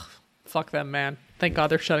 Ugh. Fuck them, man. Thank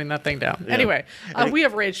God they're shutting that thing down. Anyway, we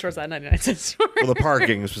have rage towards that 99-cent store. Well, the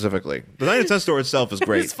parking specifically. The 99-cent store itself is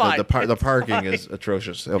great. It's fine. The parking is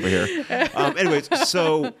atrocious over here. Anyways,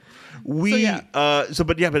 so we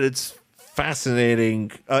but it's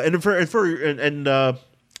fascinating. And Brian,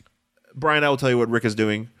 I will tell you what Rick is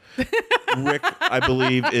doing. Rick, I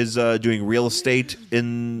believe, is doing real estate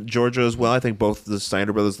in Georgia as well. I think both the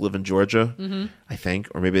Steiner brothers live in Georgia. Mm-hmm. I think,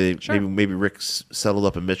 or maybe maybe Rick's settled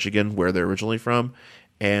up in Michigan, where they're originally from.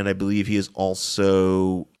 And I believe he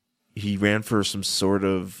ran for some sort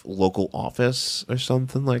of local office or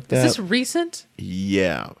something like that. Is this recent?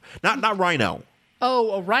 Yeah, not Rhino.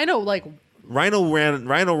 Oh, a Rhino, like... Rhino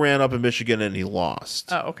ran up in Michigan and he lost.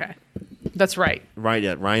 Oh, okay. That's right. Right,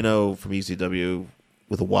 yeah. Rhino from ECW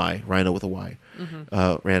with a Y. Rhino with a Y.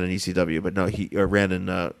 Mm-hmm. Ran in ECW, but no, he ran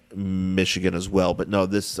in Michigan as well. But no,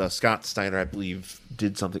 this Scott Steiner, I believe,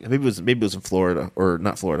 did something. Maybe it was in Florida, or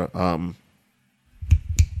not Florida.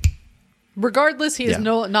 Regardless, he is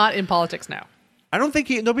not in politics now. I don't think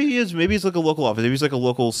nobody is. Maybe he's like a local office. Maybe he's like a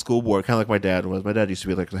local school board, kind of like my dad was. My dad used to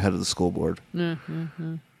be like the head of the school board.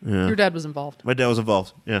 Mm-hmm. Yeah. Your dad was involved. My dad was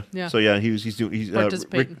involved. Yeah. Yeah. So yeah, he's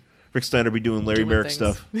participating. Rick Steiner be doing Larry Doing Merrick things.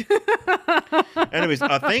 stuff.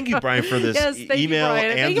 Thank you, Brian, for this Yes, thank email you,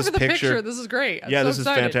 Brian. and Thank you this for the picture. This is great. I'm Yeah, so this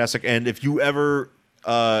excited. is fantastic. And if you ever,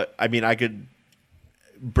 I could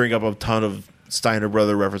bring up a ton of Steiner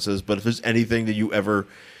brother references, but if there's anything that you ever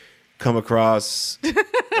come across,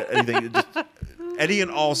 any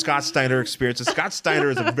and all Scott Steiner experiences. Scott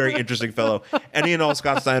Steiner is a very interesting fellow. Any and all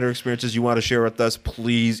Scott Steiner experiences you want to share with us,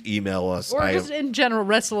 please email us. Or just in general,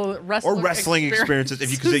 wrestling experiences.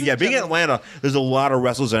 If you could say, yeah, being in Atlanta, there's a lot of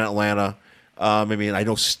wrestlers in Atlanta. I mean, I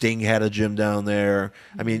know Sting had a gym down there.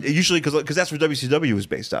 I mean, usually because that's where WCW was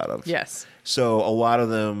based out of. Yes. So a lot of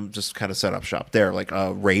them just kind of set up shop there. Like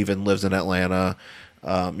Raven lives in Atlanta.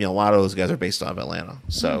 A lot of those guys are based out of Atlanta.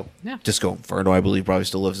 So Disco Inferno, I believe, probably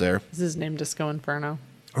still lives there. Is his name Disco Inferno?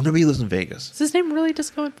 Or maybe he lives in Vegas. Is his name really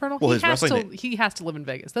Disco Inferno? Well, his wrestling name. He has to live in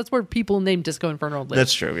Vegas. That's where people named Disco Inferno live.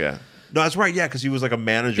 That's true, yeah. No, that's right, yeah, because he was like a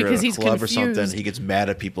manager Because at a he's club or confused. something. He gets mad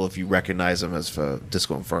at people if you recognize him as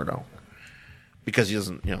Disco Inferno. Because he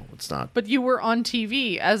doesn't, it's not. But you were on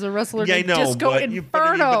TV as a wrestler Yeah, I named know, Disco but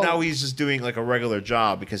Inferno. but now he's just doing like a regular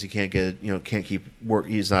job because he can't keep work.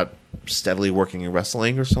 He's not steadily working in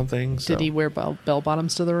wrestling or something. So. Did he wear bell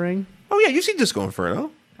bottoms to the ring? Oh yeah, you've seen Disco Inferno.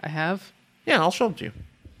 I have. Yeah, I'll show them to you.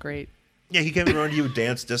 Great. Yeah, he came around. He would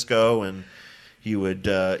dance disco, and he would,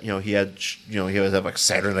 he would have like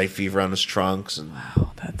Saturday Night Fever on his trunks, and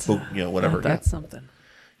That's whatever. That's something.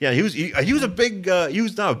 Yeah, he was a big. He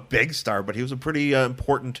was not a big star, but he was a pretty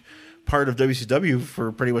important part of WCW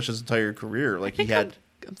for pretty much his entire career. Like he had.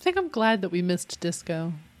 I think I'm glad that we missed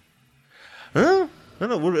disco. Huh? I don't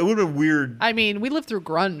know. It would have been weird. I mean, we lived through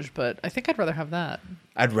grunge, but I think I'd rather have that.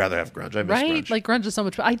 I'd rather have grunge. I miss Right? grunge. Like grunge is so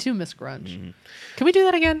much. I do miss grunge. Mm-hmm. Can we do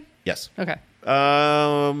that again? Yes. Okay.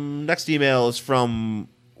 Next email is from.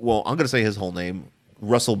 Well, I'm going to say his whole name,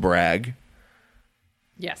 Russell Bragg.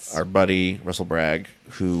 Yes. Our buddy Russell Bragg,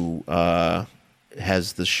 who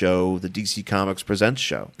has the show, the DC Comics Presents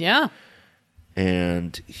show. Yeah.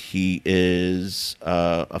 and he is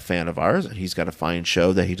a fan of ours, and he's got a fine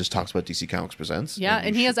show that he just talks about DC Comics Presents. Yeah,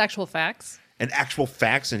 and he has actual facts. And actual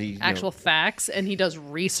facts, and he Facts, and he does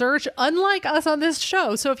research, unlike us on this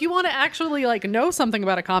show. So if you want to actually know something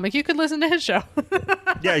about a comic, you could listen to his show.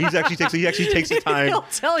 Yeah, he actually takes the time He'll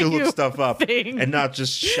tell to you look stuff up things. and not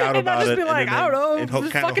just shout And not about just it be like, I don't know, and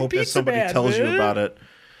this kind of fucking hope that pizza somebody man, tells you man. about it.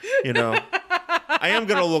 I am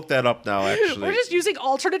gonna look that up now. Actually, We're just using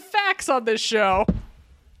alternate facts on this show.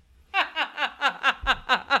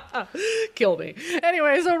 Kill me.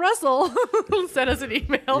 Anyway, so Russell sent us an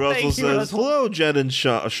email. Russell Thank you, says, Russell. "Hello, Jen and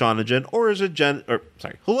Sean and Jen, or is it Jen? Or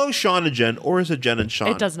sorry, hello, Sean and Jen, or is it Jen and Sean?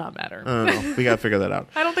 It does not matter. I don't know. We gotta figure that out.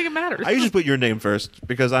 I don't think it matters. I usually put your name first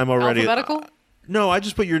because I'm already Alphabetical? No, I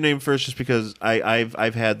just put your name first just because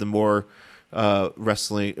I've had the more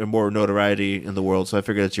wrestling or more notoriety in the world, so I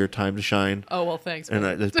figured it's your time to shine. Oh, well, thanks. And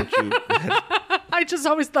man. I just put you. I just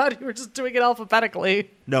always thought you were just doing it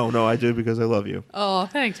alphabetically. No, I do because I love you. Oh,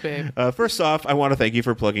 thanks, babe. First off, I want to thank you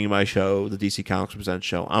for plugging my show, the DC Comics Presents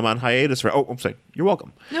show. I'm on hiatus. I'm sorry. You're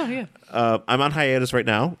welcome. No, yeah. I'm on hiatus right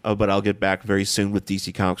now, but I'll get back very soon with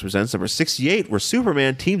DC Comics Presents number 68, where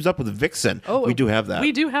Superman teams up with Vixen. Oh, we do have that.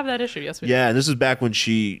 We do have that issue. Yes, we do. Yeah, and this is back when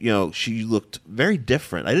she looked very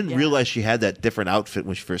different. I didn't realize she had that different outfit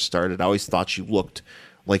when she first started. I always thought she looked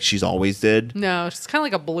like she's always did. No, it's kind of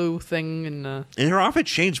like a blue thing. And And her outfit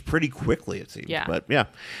changed pretty quickly, it seems. Yeah. But yeah,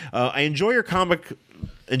 I enjoyed your comic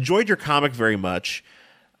very much.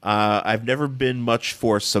 I've never been much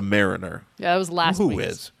for Submariner. yeah, that was last Who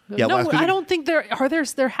week's. is? Yeah, no, last- I don't think there are.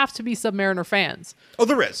 There have to be Submariner fans, Oh,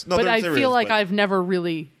 there is. No, but there I is, feel like but- I've never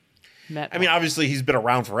really met. I mean, one. obviously he's been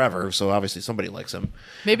around forever, so obviously somebody likes him.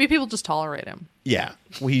 Maybe people just tolerate him. Yeah,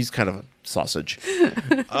 well, he's kind of a sausage.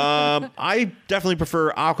 I definitely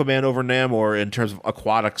prefer Aquaman over Namor in terms of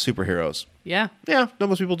aquatic superheroes. Yeah, Yeah, no,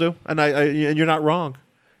 most people do, and and you're not wrong,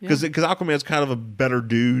 because Aquaman's kind of a better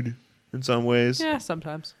dude in some ways. yeah,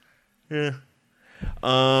 sometimes. Yeah.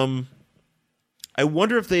 I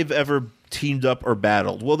wonder if they've ever teamed up or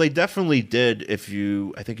battled. Well, they definitely did. If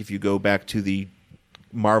you go back to the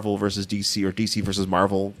Marvel versus DC or DC versus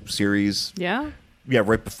Marvel series, Yeah,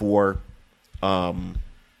 right before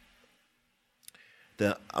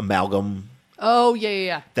the amalgam. Oh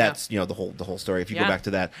yeah. That's the whole story. If you Yeah. go back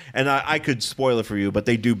to that, and I could spoil it for you, but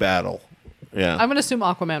they do battle. Yeah. I'm gonna assume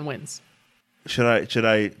Aquaman wins. Should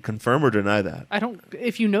I confirm or deny that? I don't.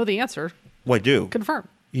 If you know the answer, Well, I do. confirm.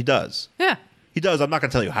 He does. Yeah. He does. I'm not going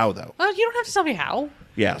to tell you how though. You don't have to tell me how.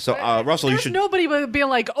 Yeah. So Russell, you There's should. nobody being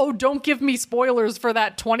like, "Oh, don't give me spoilers for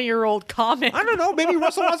that 20-year-old comic." I don't know. Maybe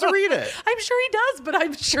Russell wants to read it. I'm sure he does, but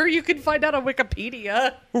I'm sure you can find out on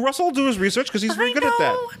Wikipedia. Well, Russell will do his research because he's very I good know. at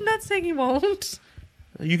that. I'm not saying he won't.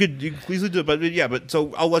 You could easily do it, but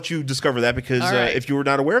so I'll let you discover that because All right. if you were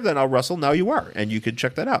not aware of that, now Russell, now you are, and you can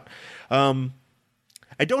check that out.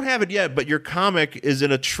 I don't have it yet, but your comic is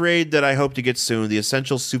in a trade that I hope to get soon. The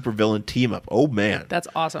Essential Supervillain Team Up. Oh man, That's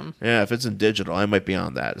awesome. yeah. If it's in digital, I might be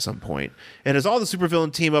on that at some point. It has all the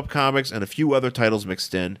Supervillain Team Up comics and a few other titles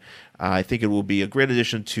mixed in. I think it will be a great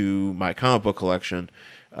addition to my comic book collection.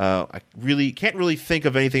 I really can't think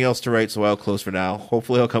of anything else to write, so I'll close for now.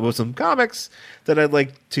 Hopefully, I'll come up with some comics that I'd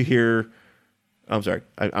like to hear. I'm sorry.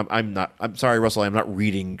 I'm sorry, Russell. I'm not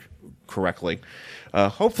reading correctly.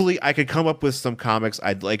 Hopefully, I could come up with some comics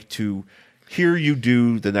I'd like to hear you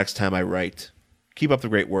do the next time I write. Keep up the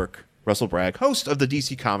great work. Russell Bragg, host of the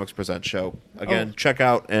DC Comics Present show. Again, check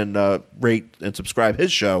out and rate and subscribe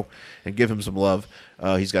his show and give him some love.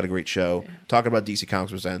 He's got a great show talking about DC Comics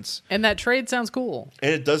Presents. And that trade sounds cool.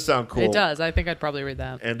 And it does sound cool. It does. I think I'd probably read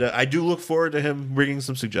that. And I do look forward to him bringing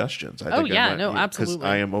some suggestions. I think absolutely. Because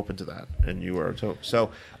I am open to that, and you are too. So,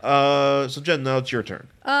 Jen, now it's your turn.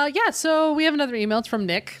 Yeah, so we have another email. It's from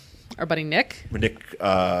Nick, our buddy Nick. Nick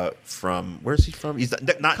from, where's he from? He's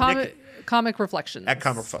not Nick. Comic Reflections. At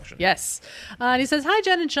Comic Reflections. Yes. And he says, "Hi,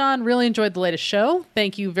 Jen and Sean. Really enjoyed the latest show.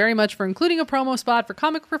 Thank you very much for including a promo spot for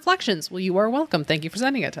Comic Reflections. Well, you are welcome. Thank you for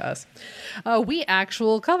sending it to us. We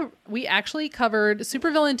actually covered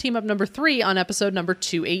Supervillain Team Up number 3 on episode number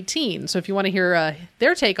 218. So if you want to hear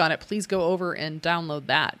their take on it, please go over and download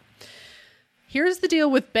that. Here's the deal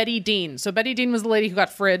with Betty Dean. So Betty Dean was the lady who got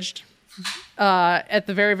fridged at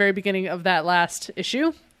the very, very beginning of that last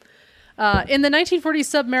issue. In the 1940s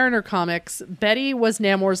Submariner comics, Betty was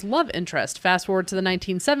Namor's love interest. Fast forward to the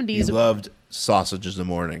 1970s. He loved sausages in the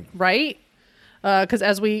morning. Right? Because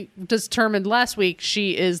as we determined last week,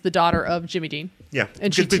 she is the daughter of Jimmy Dean. Yeah,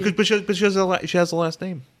 And she has a last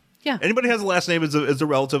name. Yeah. Anybody who has a last name is a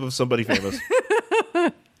relative of somebody famous.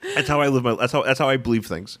 That's how I live my. That's how I believe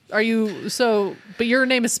things. Are you so? But your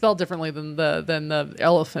name is spelled differently than the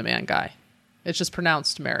Elephant Man guy. It's just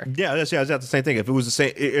pronounced Merrick. Yeah, that's the same thing. If it was the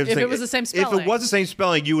same, If it was the same if it spelling. was the same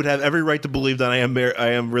spelling, you would have every right to believe that I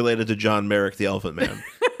am related to John Merrick, the Elephant Man.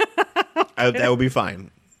 That would be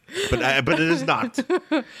fine. But it is not.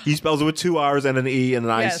 He spells it with 2 R's and an E and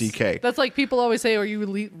an I-C-K. That's like people always say, are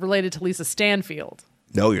you related to Lisa Stanfield?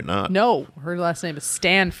 No, you're not. No, her last name is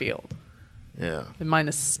Stanfield. Yeah. And mine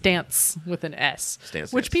is Stance with an S.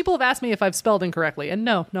 Stance. Which people have asked me if I've spelled incorrectly. And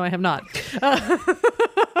no, I have not.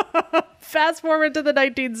 Fast forward to the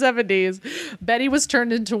 1970s. Betty was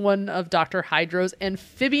turned into one of Dr. Hydro's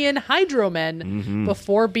amphibian hydromen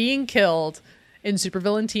before being killed in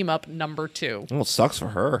Supervillain Team Up number 2. Well, it sucks for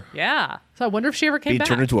her. Yeah. So I wonder if she ever came Being back.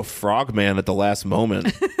 turned into a frogman at the last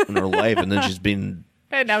moment in her life, and then she's been...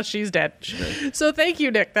 And now she's dead. So thank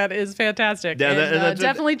you, Nick. That is fantastic. Yeah, and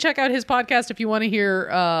definitely check out his podcast if you want to hear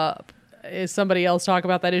somebody else talk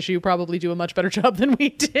about that issue. Probably do a much better job than we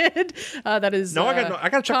did. That is I gotta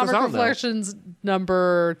check this Comic out now. Reflections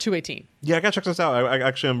number 218. Yeah, I gotta check this out.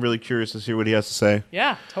 I'm really curious to see what he has to say.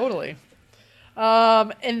 Yeah, totally.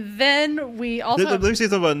 And then we also Let me say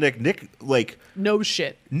something about Nick. no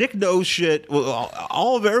shit. Nick knows shit. Well,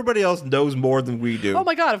 all of everybody else knows more than we do. Oh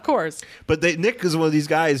my god, of course. But Nick is one of these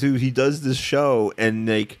guys who he does this show, and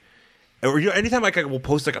or anytime I will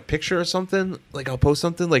post like a picture or something, like I'll post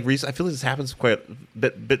something like recent. I feel like this happens quite a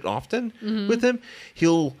bit often with him.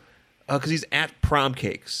 He'll because he's at Prom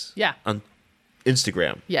Cakes, Yeah. on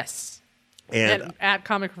Instagram, Yes. and And at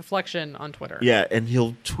Comic Reflection on Twitter. yeah, and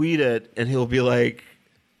he'll tweet it, and he'll be like,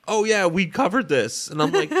 "Oh yeah, we covered this," and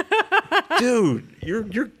I'm like, "Dude,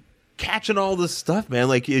 you're catching all this stuff, man!"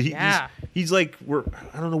 Like he's like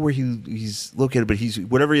I don't know where he's located, but he's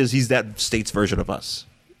whatever he is, he's that state's version of us,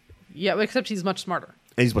 Yeah, except he's much smarter.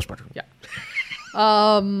 and he's much smarter. Yeah.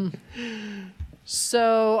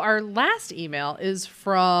 So our last email is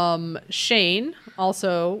from Shane,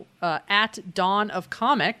 also at Dawn of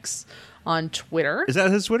Comics on Twitter. Is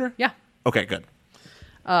that his Twitter? Yeah, Okay, good.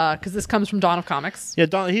 because this comes from Dawn of Comics. Yeah,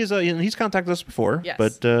 Don. He's contacted us before, Yes.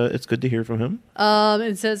 but it's good to hear from him.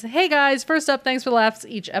 It says, "Hey guys, first up, thanks for the laughs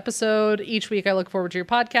each episode. Each week I look forward to your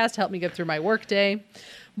podcast to help me get through my workday.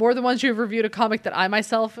 More than once you've reviewed a comic that I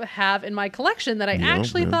myself have in my collection that I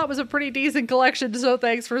actually thought was a pretty decent collection, so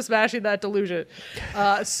thanks for smashing that delusion."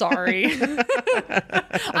 Sorry.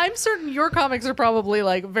 I'm certain your comics are probably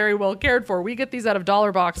like very well cared for. We get these out of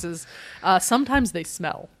dollar boxes. Sometimes they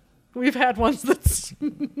smell. We've had ones that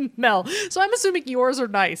smell. So I'm assuming yours are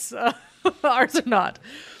nice. Ours are not.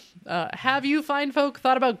 Have you, fine folk,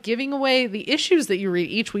 thought about giving away the issues that you read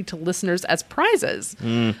each week to listeners as prizes?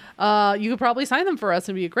 You could probably sign them for us.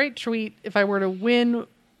 It'd be a great treat. If I were to win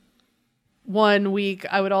one week,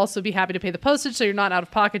 I would also be happy to pay the postage so you're not out of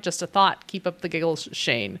pocket. Just a thought. Keep up the giggles,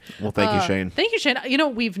 Shane. Well, thank you, Shane. Thank you, Shane. You know,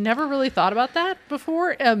 we've never really thought about that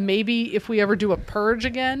before. Maybe if we ever do a purge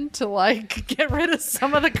again to like get rid of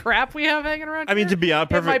some of the crap we have hanging around. I mean, here, to be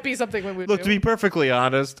honest, it might be something we would look. do. To be perfectly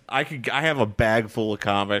honest, I have a bag full of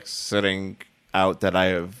comics sitting out that I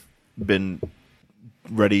have been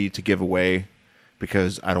ready to give away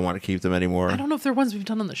because I don't want to keep them anymore. I don't know if they're ones we've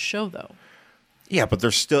done on the show though. Yeah, but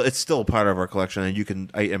it's still a part of our collection, and you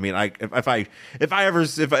can. If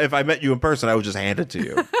I met you in person, I would just hand it to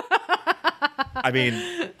you. I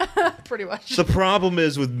mean, Pretty much. the problem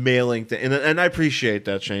is with mailing, and I appreciate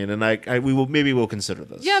that, Shane, and we'll consider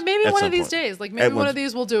this. Yeah, maybe at one some of these point. days. Like maybe one of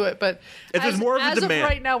these we'll do it. But If there's more of a as demand- of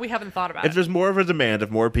right now, we haven't thought about If it. there's more of a demand, if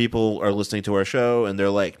more people are listening to our show and they're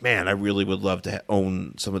like, "Man, I really would love to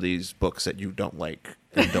own some of these books that you don't like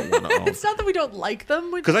and don't want to own," It's not that we don't like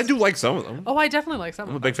them. because I do like some of them. Oh, I definitely like some.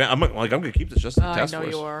 I'm a big fan. I'm gonna keep this just to I test know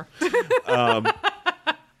for us. you are.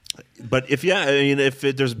 But if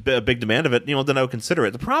there's a big demand of it, then I would consider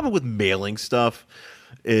it. The problem with mailing stuff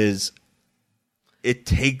is it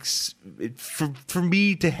takes for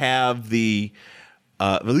me to have the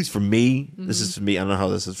at least for me, this is for me. I don't know how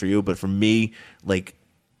this is for you, but for me, like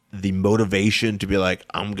the motivation to be like,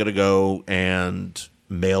 I'm gonna go and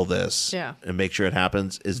mail this, Yeah. and make sure it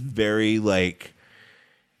happens is very like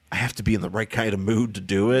I have to be in the right kind of mood to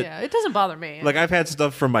do it. Yeah, it doesn't bother me. Like I've had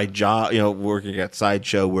stuff from my job, working at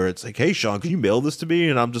Sideshow, where it's like, "Hey, Sean, can you mail this to me?"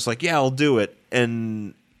 And I'm just like, "Yeah, I'll do it."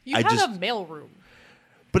 And you I have just, a mail room.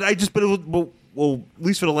 but it was, well, at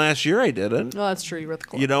least for the last year, I didn't. Oh, that's true. You're at the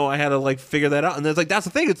club. I had to like figure that out, and it's like that's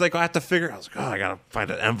the thing. It's like I have to figure. I was like, "Oh, I gotta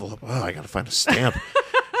find an envelope. Oh, I gotta find a stamp.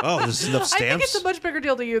 Oh, there's enough I think stamps." it's a much bigger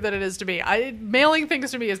deal to you than it is to me. Mailing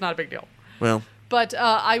things to me is not a big deal. Well, But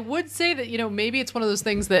I would say that, maybe it's one of those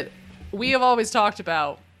things that we have always talked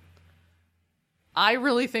about. I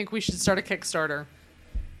really think we should start a Kickstarter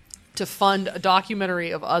to fund a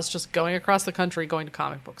documentary of us just going across the country, going to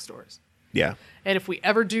comic book stores. Yeah. And if we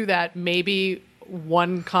ever do that, maybe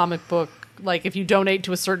one comic book, like if you donate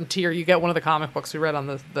to a certain tier, you get one of the comic books we read on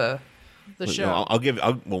the show.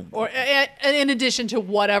 No, Or in addition to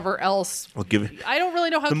whatever else. I'll give. I don't really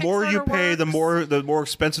know how The more you Kickstarter pay, works. the more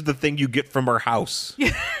expensive the thing you get from our house.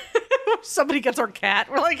 Somebody gets our cat.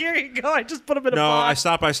 We're like, here you go. I just put him in a No, box.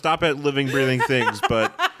 I stop at living, breathing things,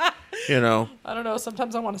 but you know, I don't know.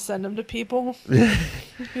 Sometimes I want to send them to people.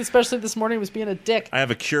 Especially this morning, he was being a dick. I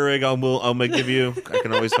have a Keurig. I'll give you. I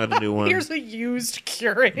can always find a new one. Here's a used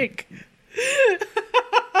Keurig.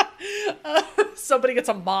 Somebody gets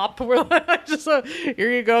a mop. We're like,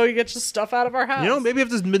 here you go. You get your stuff out of our house. You know, maybe if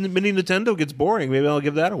this mini Nintendo gets boring, maybe I'll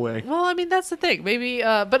give that away. Well, I mean, that's the thing. Maybe,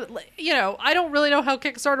 but you know, I don't really know how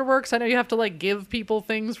Kickstarter works. I know you have to like give people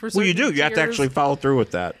things for. Well, you do. You have to tiers. actually follow through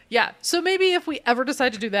with that. Yeah. So maybe if we ever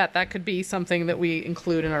decide to do that, that could be something that we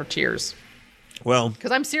include in our tiers. Well,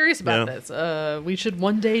 Because I'm serious about Yeah. this. We should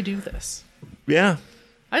one day do this. yeah,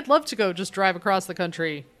 I'd love to go just drive across the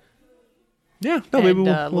country yeah. No, and maybe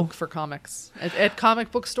we'll look for comics at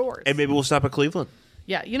comic book stores. and maybe we'll stop at Cleveland.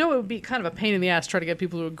 Yeah, you know, it would be kind of a pain in the ass to try to get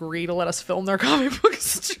people to agree to let us film their comic book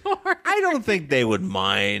store. I don't think they would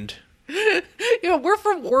mind. You know, we're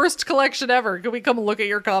from Worst Collection Ever. Can we come look at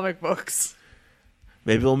your comic books?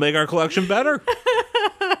 Maybe we'll make our collection better.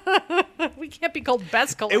 We can't be called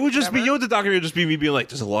Best Collection It would just be, Ever. you know, the documentary would just be me being like,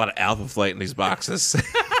 "There's a lot of Alpha Flight in these boxes."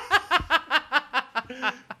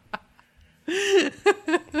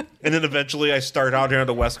 And then eventually I start out here on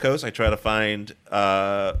the West Coast. I try to find all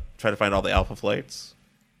the Alpha Flights.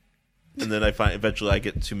 And then eventually I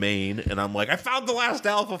get to Maine and I'm like, I found the last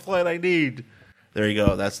Alpha Flight I need. There you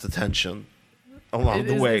go. That's the tension along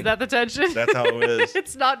the way. Is that the tension? That's how it is.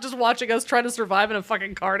 It's not just watching us trying to survive in a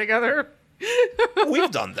fucking car together.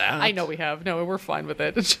 We've done that. I know we have. No, we're fine with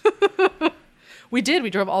it. We did. We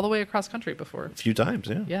drove all the way across country before. A few times,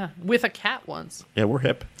 yeah. Yeah. With a cat once. Yeah, we're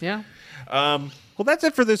hip. Yeah. Well, that's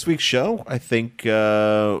it for this week's show. I think...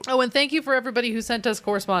 Oh, and thank you for everybody who sent us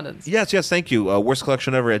correspondence. Yes, thank you.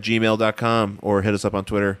 worstcollectionever@gmail.com or hit us up on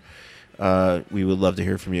Twitter. We would love to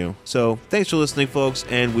hear from you. So thanks for listening, folks,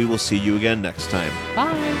 and we will see you again next time.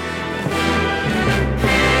 Bye.